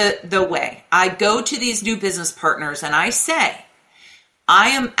the way. I go to these new business partners and I say, I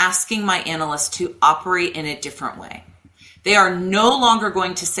am asking my analysts to operate in a different way. They are no longer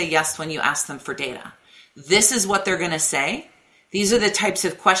going to say yes when you ask them for data. This is what they're going to say. These are the types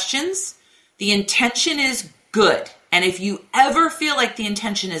of questions. The intention is good. And if you ever feel like the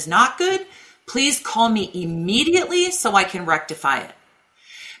intention is not good, please call me immediately so I can rectify it.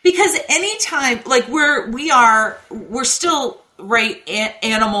 Because anytime, like we're still, right,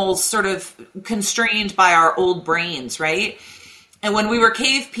 animals sort of constrained by our old brains, right? And when we were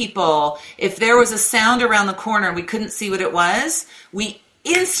cave people, if there was a sound around the corner and we couldn't see what it was, we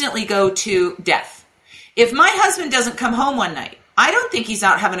instantly go to death. If my husband doesn't come home one night, I don't think he's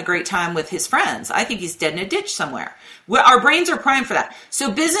out having a great time with his friends. I think he's dead in a ditch somewhere. Our brains are primed for that. So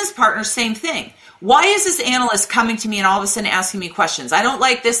business partners, same thing. Why is this analyst coming to me and all of a sudden asking me questions? I don't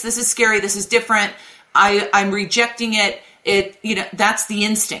like this. This is scary. This is different. I'm rejecting it. That's the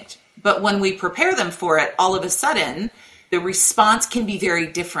instinct. But when we prepare them for it, all of a sudden, the response can be very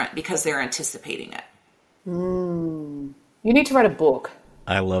different because they're anticipating it. You need to write a book.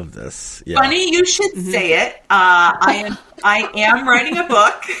 I love this. Yeah. Funny, you should say it. I am writing a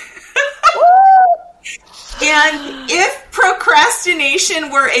book. And if procrastination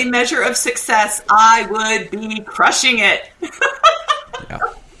were a measure of success, I would be crushing it. Yeah.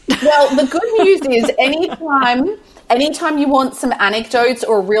 Well, the good news is anytime you want some anecdotes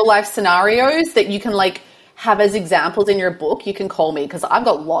or real life scenarios that you can like have as examples in your book, you can call me because I've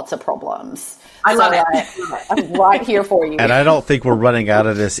got lots of problems. I love it. I'm right here for you. And I don't think we're running out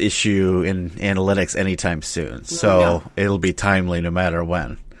of this issue in analytics anytime soon. So it'll be timely no matter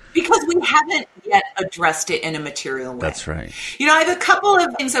when. Because we haven't yet addressed it in a material way. That's right. I have a couple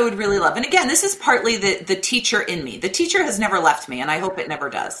of things I would really love. And again, this is partly the teacher in me. The teacher has never left me, and I hope it never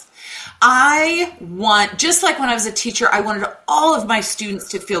does. I want, just like when I was a teacher, I wanted all of my students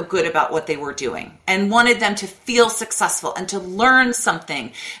to feel good about what they were doing and wanted them to feel successful and to learn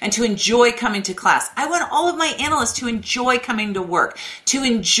something and to enjoy coming to class. I want all of my analysts to enjoy coming to work, to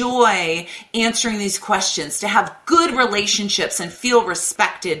enjoy answering these questions, to have good relationships and feel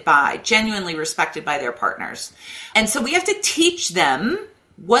genuinely respected by their partners. And so we have to teach them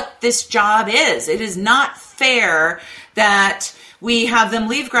what this job is. It is not fair that we have them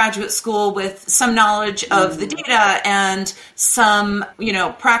leave graduate school with some knowledge of the data and some,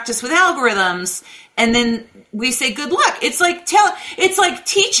 practice with algorithms. And then we say, good luck. It's like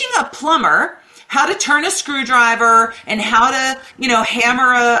teaching a plumber how to turn a screwdriver and how to,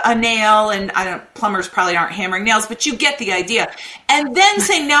 hammer a nail. And plumbers probably aren't hammering nails, but you get the idea. And then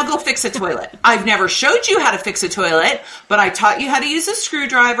saying, now go fix a toilet. I've never showed you how to fix a toilet, but I taught you how to use a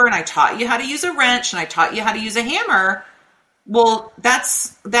screwdriver, and I taught you how to use a wrench, and I taught you how to use a hammer. Well,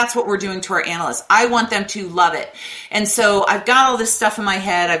 that's what we're doing to our analysts. I want them to love it. And so I've got all this stuff in my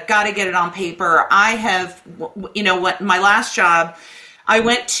head. I've got to get it on paper. I have, my last job, I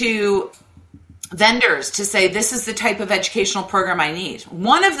went to vendors to say, this is the type of educational program I need.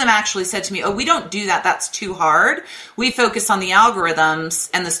 One of them actually said to me, we don't do that. That's too hard. We focus on the algorithms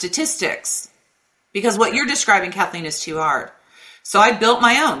and the statistics because what you're describing, Kathleen, is too hard. So I built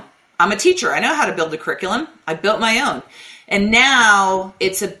my own. I'm a teacher. I know how to build a curriculum. I built my own. And now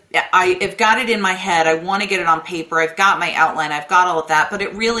I've got it in my head. I want to get it on paper. I've got my outline. I've got all of that. But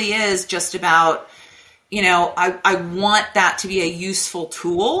it really is just about, I want that to be a useful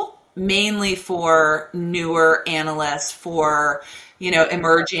tool, mainly for newer analysts, for,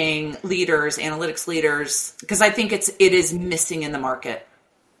 emerging leaders, analytics leaders, because I think it is missing in the market.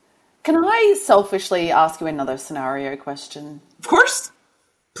 Can I selfishly ask you another scenario question? Of course.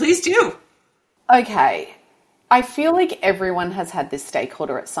 Please do. Okay. I feel like everyone has had this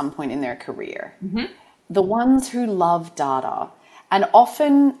stakeholder at some point in their career. Mm-hmm. The ones who love data, and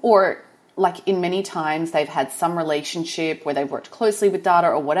often, or like in many times, they've had some relationship where they've worked closely with data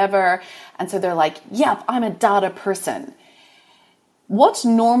or whatever. And so they're like, yep, I'm a data person. What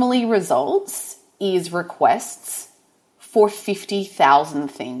normally results is requests for 50,000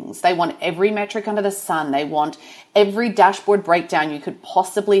 things. They want every metric under the sun. They want every dashboard breakdown you could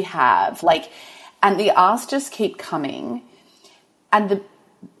possibly have. And the asks just keep coming. And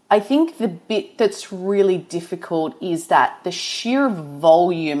I think the bit that's really difficult is that the sheer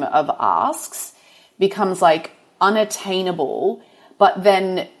volume of asks becomes unattainable, but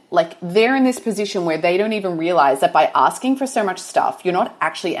then they're in this position where they don't even realize that by asking for so much stuff, you're not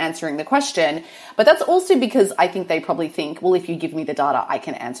actually answering the question. But that's also because I think they probably think, well, if you give me the data, I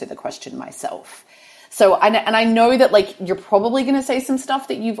can answer the question myself. So, and I know that like you're probably going to say some stuff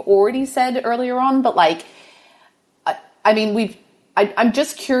that you've already said earlier on, but like, I mean, I'm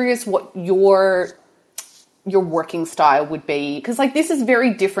just curious what your working style would be, because like this is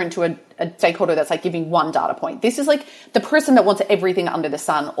very different to a stakeholder that's like giving one data point. This is like the person that wants everything under the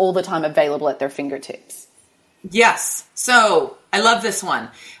sun all the time available at their fingertips. Yes. So I love this one.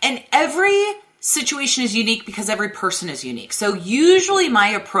 And every situation is unique because every person is unique. So usually my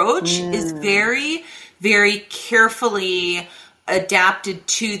approach is very, very carefully adapted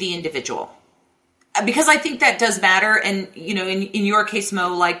to the individual, because I think that does matter. And, you know, in your case,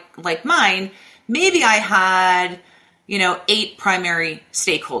 Mo, like mine, maybe I had, 8 primary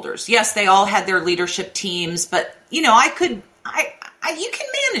stakeholders. Yes, they all had their leadership teams, but, you can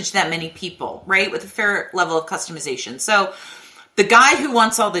manage that many people, right? With a fair level of customization. So the guy who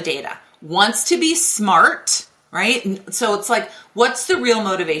wants all the data wants to be smart, right? So it's like, what's the real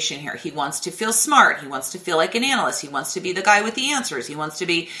motivation here? He wants to feel smart. He wants to feel like an analyst. He wants to be the guy with the answers.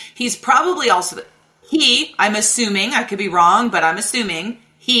 He's probably also, I'm assuming, I could be wrong, but I'm assuming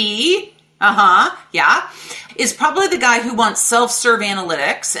is probably the guy who wants self-serve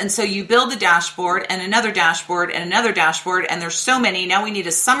analytics. And so you build a dashboard and another dashboard and another dashboard, and there's so many. Now we need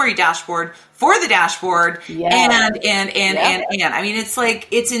a summary dashboard for the dashboard. And. I mean, it's like,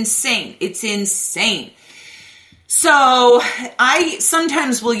 it's insane. It's insane. So I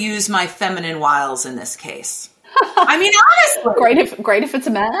sometimes will use my feminine wiles in this case. I mean, honestly. Great if it's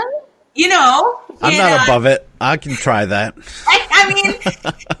a man. I'm not above it. I can try that. I mean,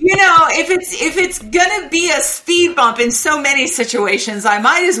 if it's gonna be a speed bump in so many situations, I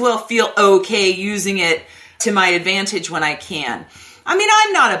might as well feel okay using it to my advantage when I can. I mean,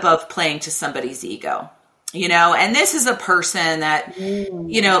 I'm not above playing to somebody's ego, and this is a person that,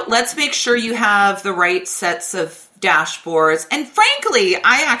 let's make sure you have the right sets of dashboards. And frankly,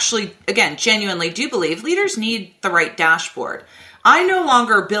 I actually, again, genuinely do believe leaders need the right dashboard. I no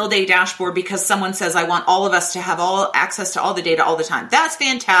longer build a dashboard because someone says, I want all of us to have all access to all the data all the time. That's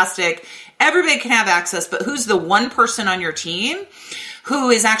fantastic. Everybody can have access, but who's the one person on your team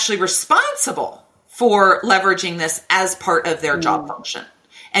who is actually responsible for leveraging this as part of their job function?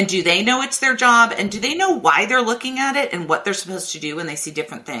 And do they know it's their job? And do they know why they're looking at it and what they're supposed to do when they see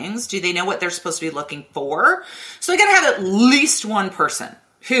different things? Do they know what they're supposed to be looking for? So I got to have at least one person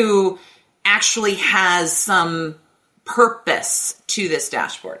who actually has some purpose to this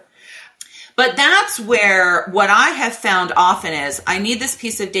dashboard. But that's where what I have found often is, I need this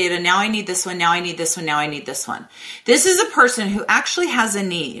piece of data. Now I need this one. Now I need this one. Now I need this one. This is a person who actually has a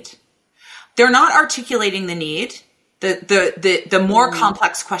need. They're not articulating the need, the more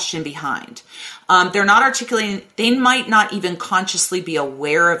complex question behind. They're not articulating, they might not even consciously be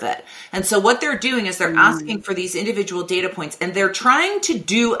aware of it. And so what they're doing is they're asking for these individual data points, and they're trying to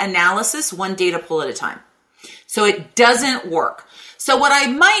do analysis one data pull at a time. So it doesn't work. So what I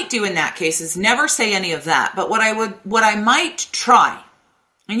might do in that case is never say any of that. But what I might try,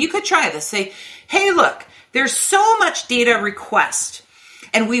 and you could try this, say, hey, look, there's so much data request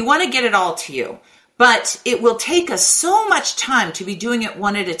and we want to get it all to you, but it will take us so much time to be doing it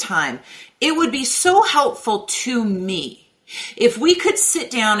one at a time. It would be so helpful to me if we could sit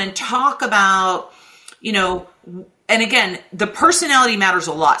down and talk about, and again, the personality matters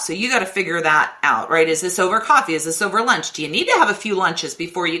a lot. So you got to figure that out, right? Is this over coffee? Is this over lunch? Do you need to have a few lunches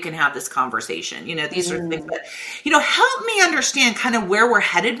before you can have this conversation? These are things that, help me understand kind of where we're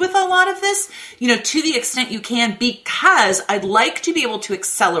headed with a lot of this, to the extent you can, because I'd like to be able to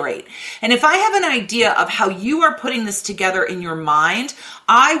accelerate. And if I have an idea of how you are putting this together in your mind,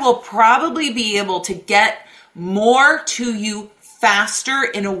 I will probably be able to get more to you faster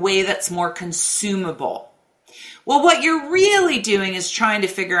in a way that's more consumable. Well, what you're really doing is trying to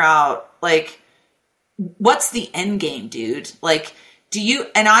figure out, what's the end game, dude?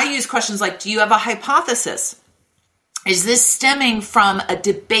 And I use questions like, do you have a hypothesis? Is this stemming from a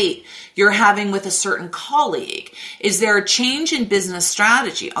debate you're having with a certain colleague? Is there a change in business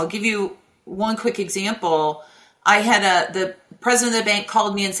strategy? I'll give you one quick example. I had the president of the bank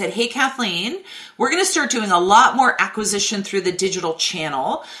called me and said, hey, Kathleen, we're going to start doing a lot more acquisition through the digital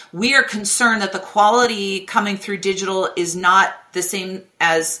channel. We are concerned that the quality coming through digital is not the same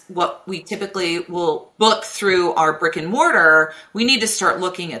as what we typically will book through our brick and mortar. We need to start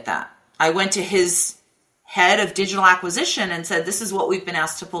looking at that. I went to his head of digital acquisition and said, this is what we've been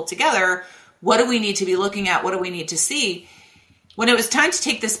asked to pull together. What do we need to be looking at? What do we need to see? When it was time to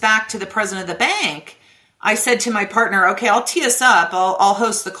take this back to the president of the bank, I said to my partner, okay, I'll tee us up. I'll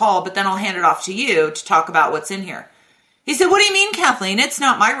host the call, but then I'll hand it off to you to talk about what's in here. He said, what do you mean, Kathleen? It's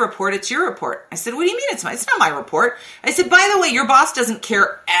not my report. It's your report. I said, what do you mean it's not my report? I said, by the way, your boss doesn't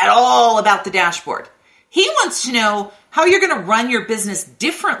care at all about the dashboard. He wants to know how you're going to run your business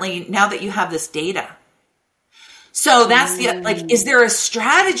differently now that you have this data. So that's is there a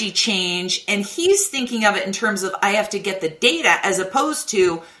strategy change? And he's thinking of it in terms of, I have to get the data, as opposed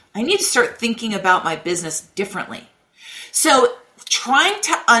to, I need to start thinking about my business differently. So trying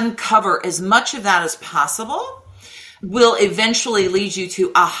to uncover as much of that as possible will eventually lead you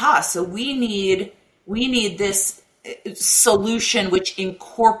to, so we need this solution which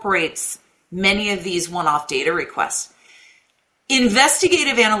incorporates many of these one-off data requests.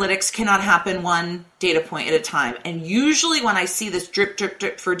 Investigative analytics cannot happen one data point at a time. And usually when I see this drip, drip,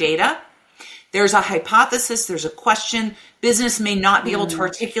 drip for data, there's a hypothesis, there's a question. Business may not be able to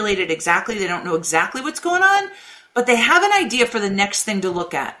articulate it exactly. They don't know exactly what's going on, but they have an idea for the next thing to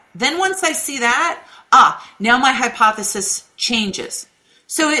look at. Then once I see that, now my hypothesis changes.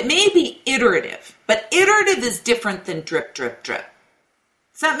 So it may be iterative, but iterative is different than drip, drip, drip.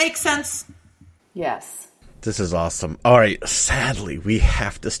 Does that make sense? Yes. This is awesome. All right. Sadly, we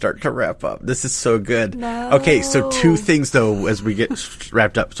have to start to wrap up. This is so good. No. Okay. So 2 things, though, as we get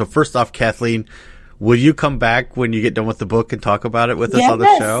wrapped up. So first off, Kathleen, will you come back when you get done with the book and talk about it with us on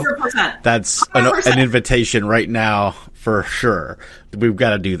the show? 100%. That's an invitation right now for sure. We've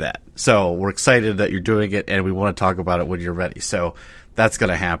got to do that. So we're excited that you're doing it, and we want to talk about it when you're ready. So that's going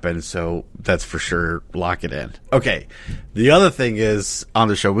to happen. So that's for sure. Lock it in. Okay. The other thing is, on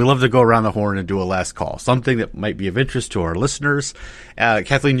the show, we love to go around the horn and do a last call, something that might be of interest to our listeners.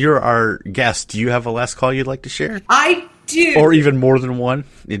 Kathleen, you're our guest. Do you have a last call you'd like to share? I do. Or even more than one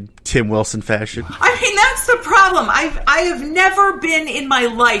in Tim Wilson fashion? I mean, that's the problem. I have never been in my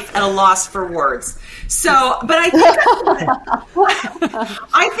life at a loss for words. So, but I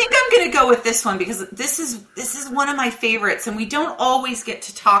think I'm going to go with this one, because this is one of my favorites, and we don't always get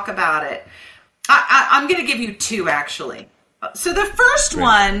to talk about it. I'm going to give you 2, actually. So the first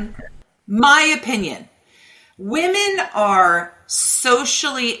one, my opinion, women are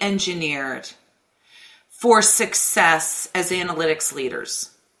socially engineered for success as analytics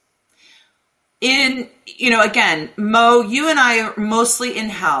leaders. Again, Mo, you and I are mostly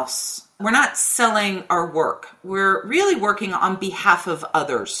in-house. We're not selling our work. We're really working on behalf of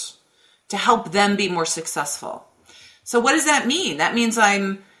others to help them be more successful. So what does that mean? That means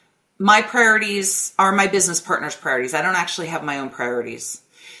my priorities are my business partner's priorities. I don't actually have my own priorities.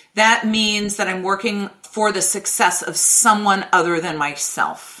 That means that I'm working for the success of someone other than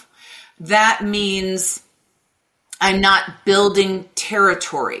myself. That means I'm not building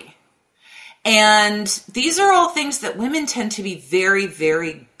territory. And these are all things that women tend to be very,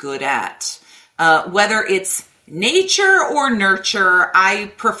 very good at. Whether it's nature or nurture,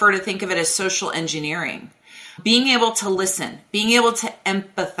 I prefer to think of it as social engineering. Being able to listen, being able to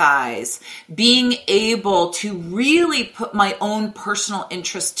empathize, being able to really put my own personal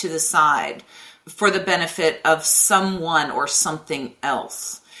interest to the side for the benefit of someone or something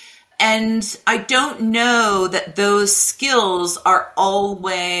else. And I don't know that those skills are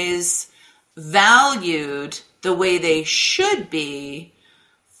always valued the way they should be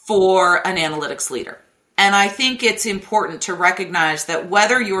for an analytics leader. And I think it's important to recognize that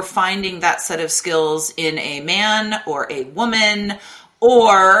whether you're finding that set of skills in a man or a woman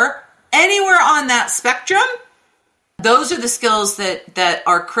or anywhere on that spectrum, those are the skills that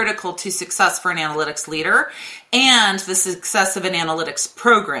are critical to success for an analytics leader and the success of an analytics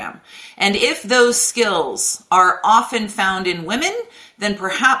program. And if those skills are often found in women, then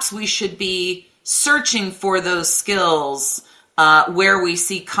perhaps we should be searching for those skills where we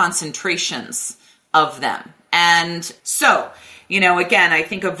see concentrations of them. And so, again, I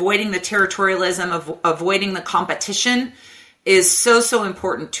think avoiding the territorialism, avoiding the competition is so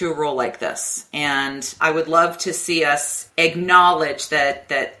important to a role like this. And I would love to see us acknowledge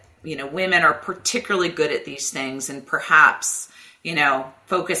that women are particularly good at these things, and perhaps,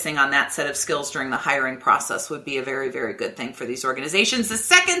 focusing on that set of skills during the hiring process would be a very, very good thing for these organizations. The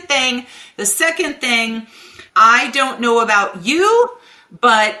second thing, I don't know about you,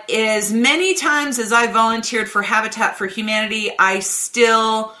 but as many times as I volunteered for Habitat for Humanity, I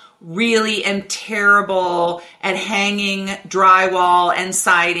still really am terrible at hanging drywall and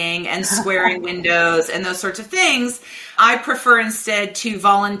siding and squaring windows and those sorts of things. I prefer instead to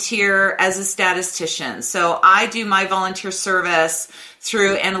volunteer as a statistician. So I do my volunteer service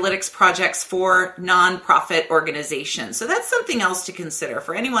through analytics projects for nonprofit organizations. So that's something else to consider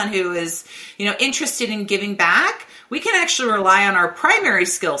for anyone who is, interested in giving back. We can actually rely on our primary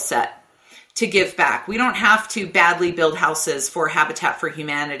skill set to give back. We don't have to badly build houses for Habitat for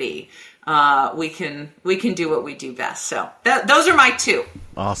Humanity. We can do what we do best. So those are my 2.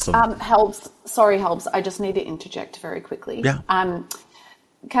 Awesome. Helps. I just need to interject very quickly. Yeah.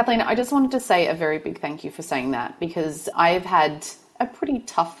 Kathleen, I just wanted to say a very big thank you for saying that, because I've had a pretty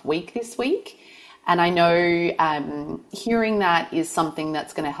tough week this week. And I know hearing that is something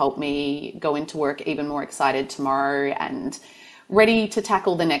that's going to help me go into work even more excited tomorrow and ready to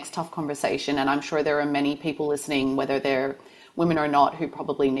tackle the next tough conversation. And I'm sure there are many people listening, whether they're women or not, who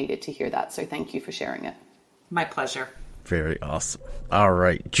probably needed to hear that. So thank you for sharing it. My pleasure. Very awesome. All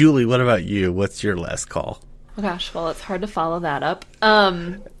right. Julie, what about you? What's your last call? Oh gosh, well, it's hard to follow that up.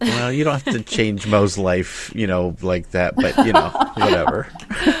 Well, you don't have to change Mo's life, like that, but, whatever.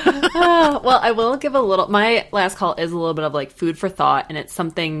 Well, I will give my last call is a little bit of like food for thought, and it's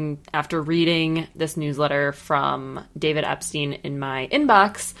something after reading this newsletter from David Epstein in my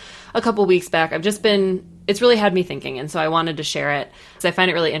inbox a couple weeks back. It's really had me thinking, and so I wanted to share it because I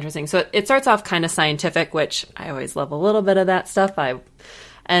find it really interesting. So it starts off kind of scientific, which I always love a little bit of that stuff.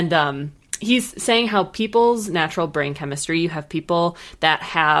 He's saying how people's natural brain chemistry, you have people that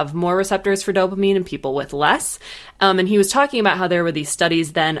have more receptors for dopamine and people with less. And he was talking about how there were these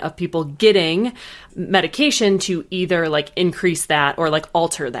studies then of people getting medication to either like increase that or like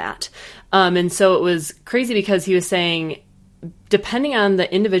alter that. And so it was crazy because he was saying, depending on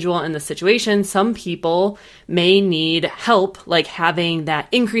the individual and the situation, some people may need help, like having that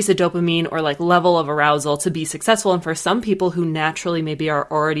increase of dopamine or like level of arousal to be successful. And for some people who naturally maybe are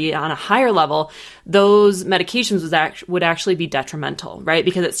already on a higher level, those medications would actually be detrimental, right?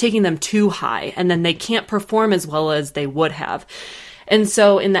 Because it's taking them too high and then they can't perform as well as they would have. And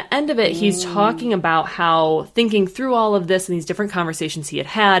so in the end of it, he's talking about how thinking through all of this and these different conversations he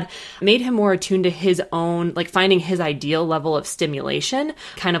had made him more attuned to his own, like finding his ideal level of stimulation,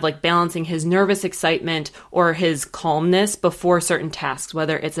 kind of like balancing his nervous excitement or his calmness before certain tasks,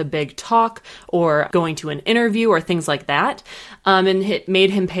 whether it's a big talk or going to an interview or things like that. And it made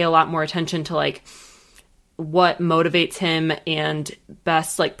him pay a lot more attention to like what motivates him and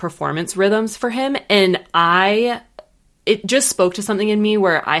best like performance rhythms for him. And it just spoke to something in me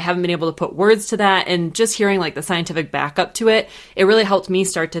where I haven't been able to put words to that. And just hearing like the scientific backup to it, it really helped me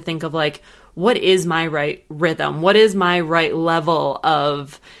start to think of like, what is my right rhythm? What is my right level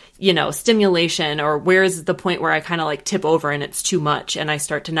of, stimulation, or where's the point where I kind of like tip over and it's too much and I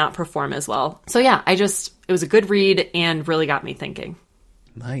start to not perform as well. So yeah, it was a good read and really got me thinking.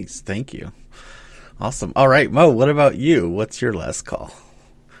 Nice. Thank you. Awesome. All right, Mo, what about you? What's your last call?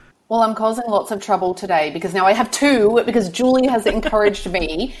 Well, I'm causing lots of trouble today because now I have two, because Julie has encouraged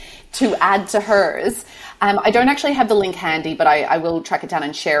me to add to hers. I don't actually have the link handy, but I will track it down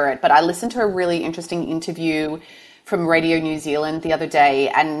and share it. But I listened to a really interesting interview from Radio New Zealand the other day,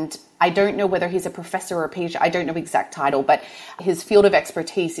 and I don't know whether he's a professor or a PhD. I don't know the exact title, but his field of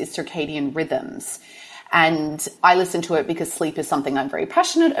expertise is circadian rhythms. And I listen to it because sleep is something I'm very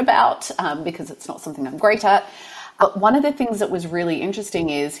passionate about, because it's not something I'm great at. But one of the things that was really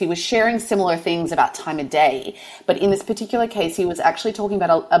interesting is he was sharing similar things about time of day. But in this particular case, he was actually talking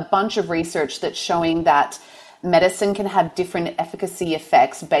about a bunch of research that's showing that medicine can have different efficacy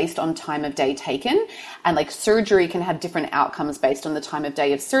effects based on time of day taken. And like surgery can have different outcomes based on the time of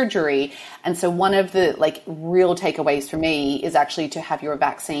day of surgery. And so one of the like real takeaways for me is actually to have your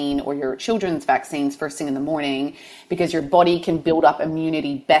vaccine or your children's vaccines first thing in the morning, because your body can build up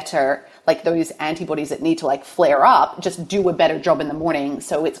immunity better. Like those antibodies that need to like flare up, just do a better job in the morning.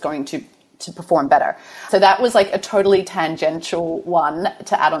 So it's going to perform better. So that was like a totally tangential one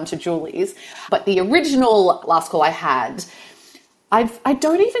to add on to Julie's. But the original last call I had, I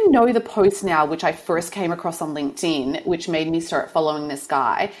don't even know the post now, which I first came across on LinkedIn, which made me start following this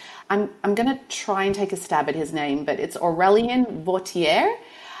guy. I'm going to try and take a stab at his name, but it's Aurélien Vautier.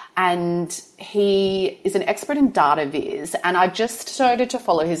 And he is an expert in data viz. And I've just started to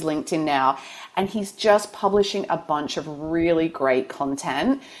follow his LinkedIn now. And he's just publishing a bunch of really great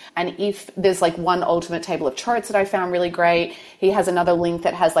content. And if there's like one ultimate table of charts that I found really great, he has another link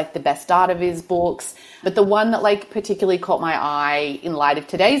that has like the best data viz books. But the one that like particularly caught my eye in light of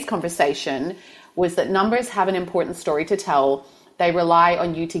today's conversation was that numbers have an important story to tell. They rely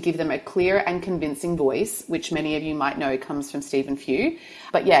on you to give them a clear and convincing voice, which many of you might know comes from Stephen Few.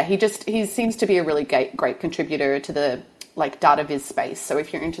 But yeah, he seems to be a really great contributor to the like data viz space. So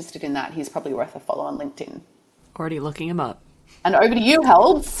if you're interested in that, he's probably worth a follow on LinkedIn. Already looking him up. And over to you,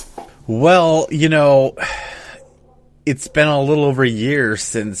 Helds. Well, it's been a little over a year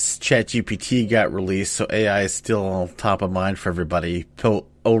since ChatGPT got released, so AI is still top of mind for everybody. So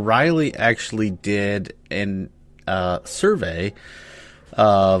O'Reilly actually did a survey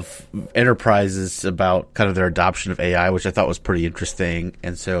of enterprises about kind of their adoption of AI, which I thought was pretty interesting.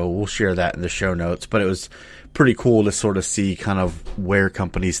 And so we'll share that in the show notes. But it was pretty cool to sort of see kind of where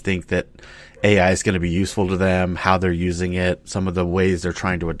companies think that AI is going to be useful to them, how they're using it, some of the ways they're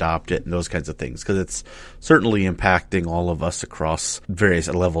trying to adopt it, and those kinds of things, because it's certainly impacting all of us across various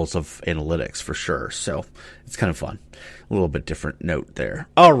levels of analytics for sure. So it's kind of fun. A little bit different note there.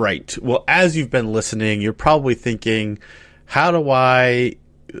 All right. Well, as you've been listening, you're probably thinking, how do I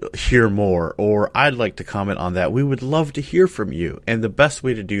hear more? Or I'd like to comment on that. We would love to hear from you. And the best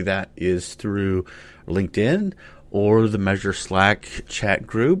way to do that is through LinkedIn or the Measure Slack chat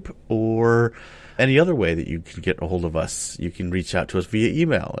group, or any other way that you can get a hold of us. You can reach out to us via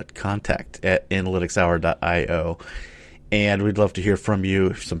email at contact@analyticshour.io. And we'd love to hear from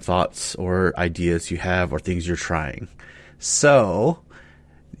you, some thoughts or ideas you have or things you're trying. So,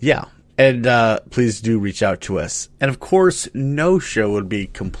 yeah. And please do reach out to us. And of course, no show would be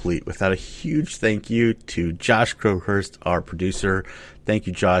complete without a huge thank you to Josh Crowhurst, our producer. Thank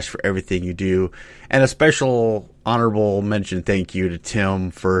you, Josh, for everything you do. And a special honorable mention thank you to Tim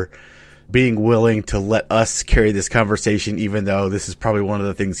for being willing to let us carry this conversation, even though this is probably one of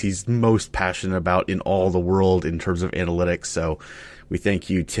the things he's most passionate about in all the world in terms of analytics. So we thank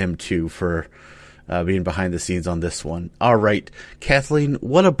you, Tim, too, for being behind the scenes on this one. All right, Kathleen,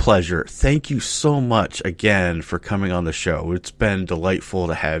 what a pleasure. Thank you so much again for coming on the show. It's been delightful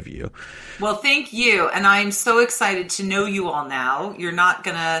to have you. Well, thank you. And I'm so excited to know you all now. You're not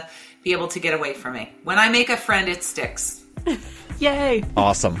going to be able to get away from me. When I make a friend, it sticks. Yay.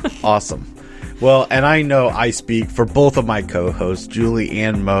 Awesome. Well, and I know I speak for both of my co-hosts, Julie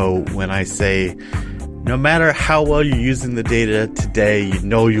and Mo, when I say, no matter how well you're using the data today, you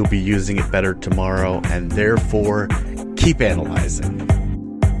know you'll be using it better tomorrow, and therefore, keep analyzing.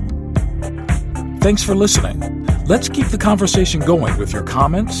 Thanks for listening. Let's keep the conversation going with your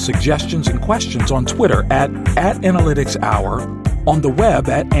comments, suggestions, and questions on Twitter at @AnalyticsHour, on the web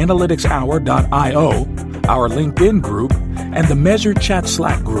at analyticshour.io, our LinkedIn group, and the Measure Chat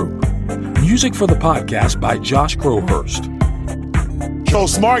Slack group. Music for the podcast by Josh Crowhurst. So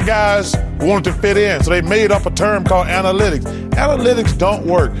smart guys wanted to fit in, so they made up a term called analytics. Analytics don't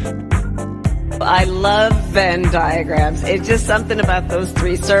work. I love Venn diagrams. It's just something about those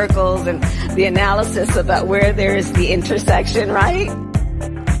three circles and the analysis about where there is the intersection, right?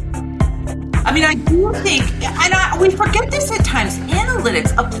 I mean, I do think, and we forget this at times,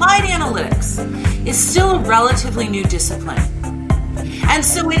 analytics, applied analytics, is still a relatively new discipline. And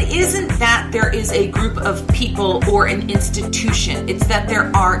so it isn't that there is a group of people or an institution. It's that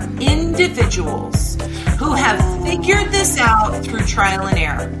there are individuals who have figured this out through trial and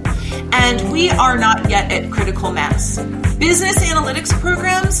error. And we are not yet at critical mass. Business analytics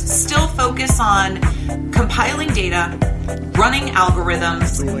programs still focus on compiling data, running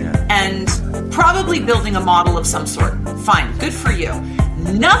algorithms, and probably building a model of some sort. Fine, good for you.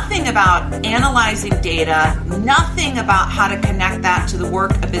 Nothing about analyzing data, nothing about how to connect that to the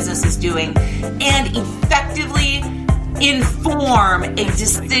work a business is doing and effectively inform a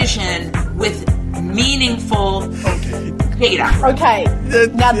decision with meaningful data. Okay,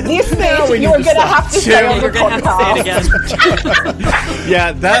 now this bit you're going to have to say on the podcast.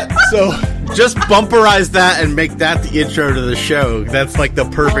 Yeah, so just bumperize that and make that the intro to the show. That's like the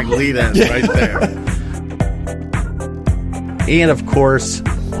perfect lead-in right there. And of course,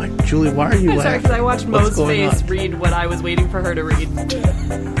 Julie, why are you laughing? Sorry, because I watched Mo's face read what I was waiting for her to read.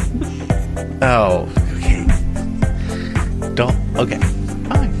 Oh, okay. Okay,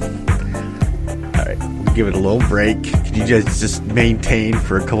 fine. All right, we'll give it a little break. Can you just maintain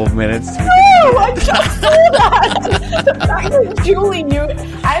for a couple of minutes? No, I just saw that. The fact that Julie, you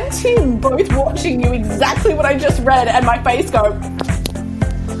and Tim both watching you exactly what I just read, and my face go.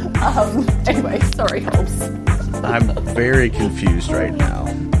 Anyway, sorry, Holmes. I'm very confused right now.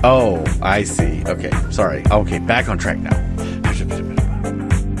 Oh, I see. Okay, sorry. Okay, back on track now.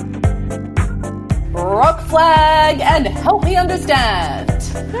 Rock flag and help me understand.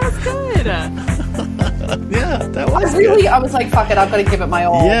 That's good. Yeah, that was good. Good. I was like, fuck it, I've got to give it my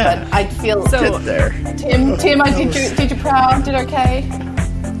all. Yeah. But I feel so. There. Tim, did you proud? Did okay?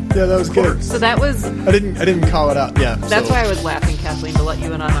 Yeah, that was good. So that was. I didn't call it out. Yeah, that's why I was laughing, Kathleen, to let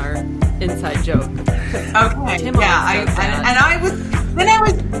you in on our inside joke. Okay. Tim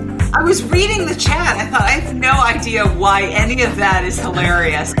I was reading the chat. I thought I have no idea why any of that is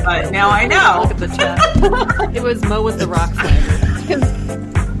hilarious, but now I know. Look at the chat. It was Mo with the rock flag.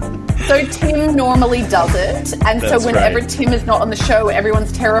 So Tim normally does it, and That's so whenever right. Tim is not on the show,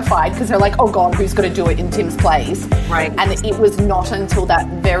 everyone's terrified because they're like, "Oh God, who's going to do it in Tim's place?" Right. And it was not until that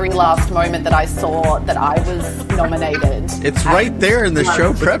very last moment that I saw that I was nominated. It's right there in the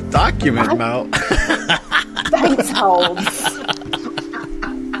show prep document, Mo. Thanks, Holmes.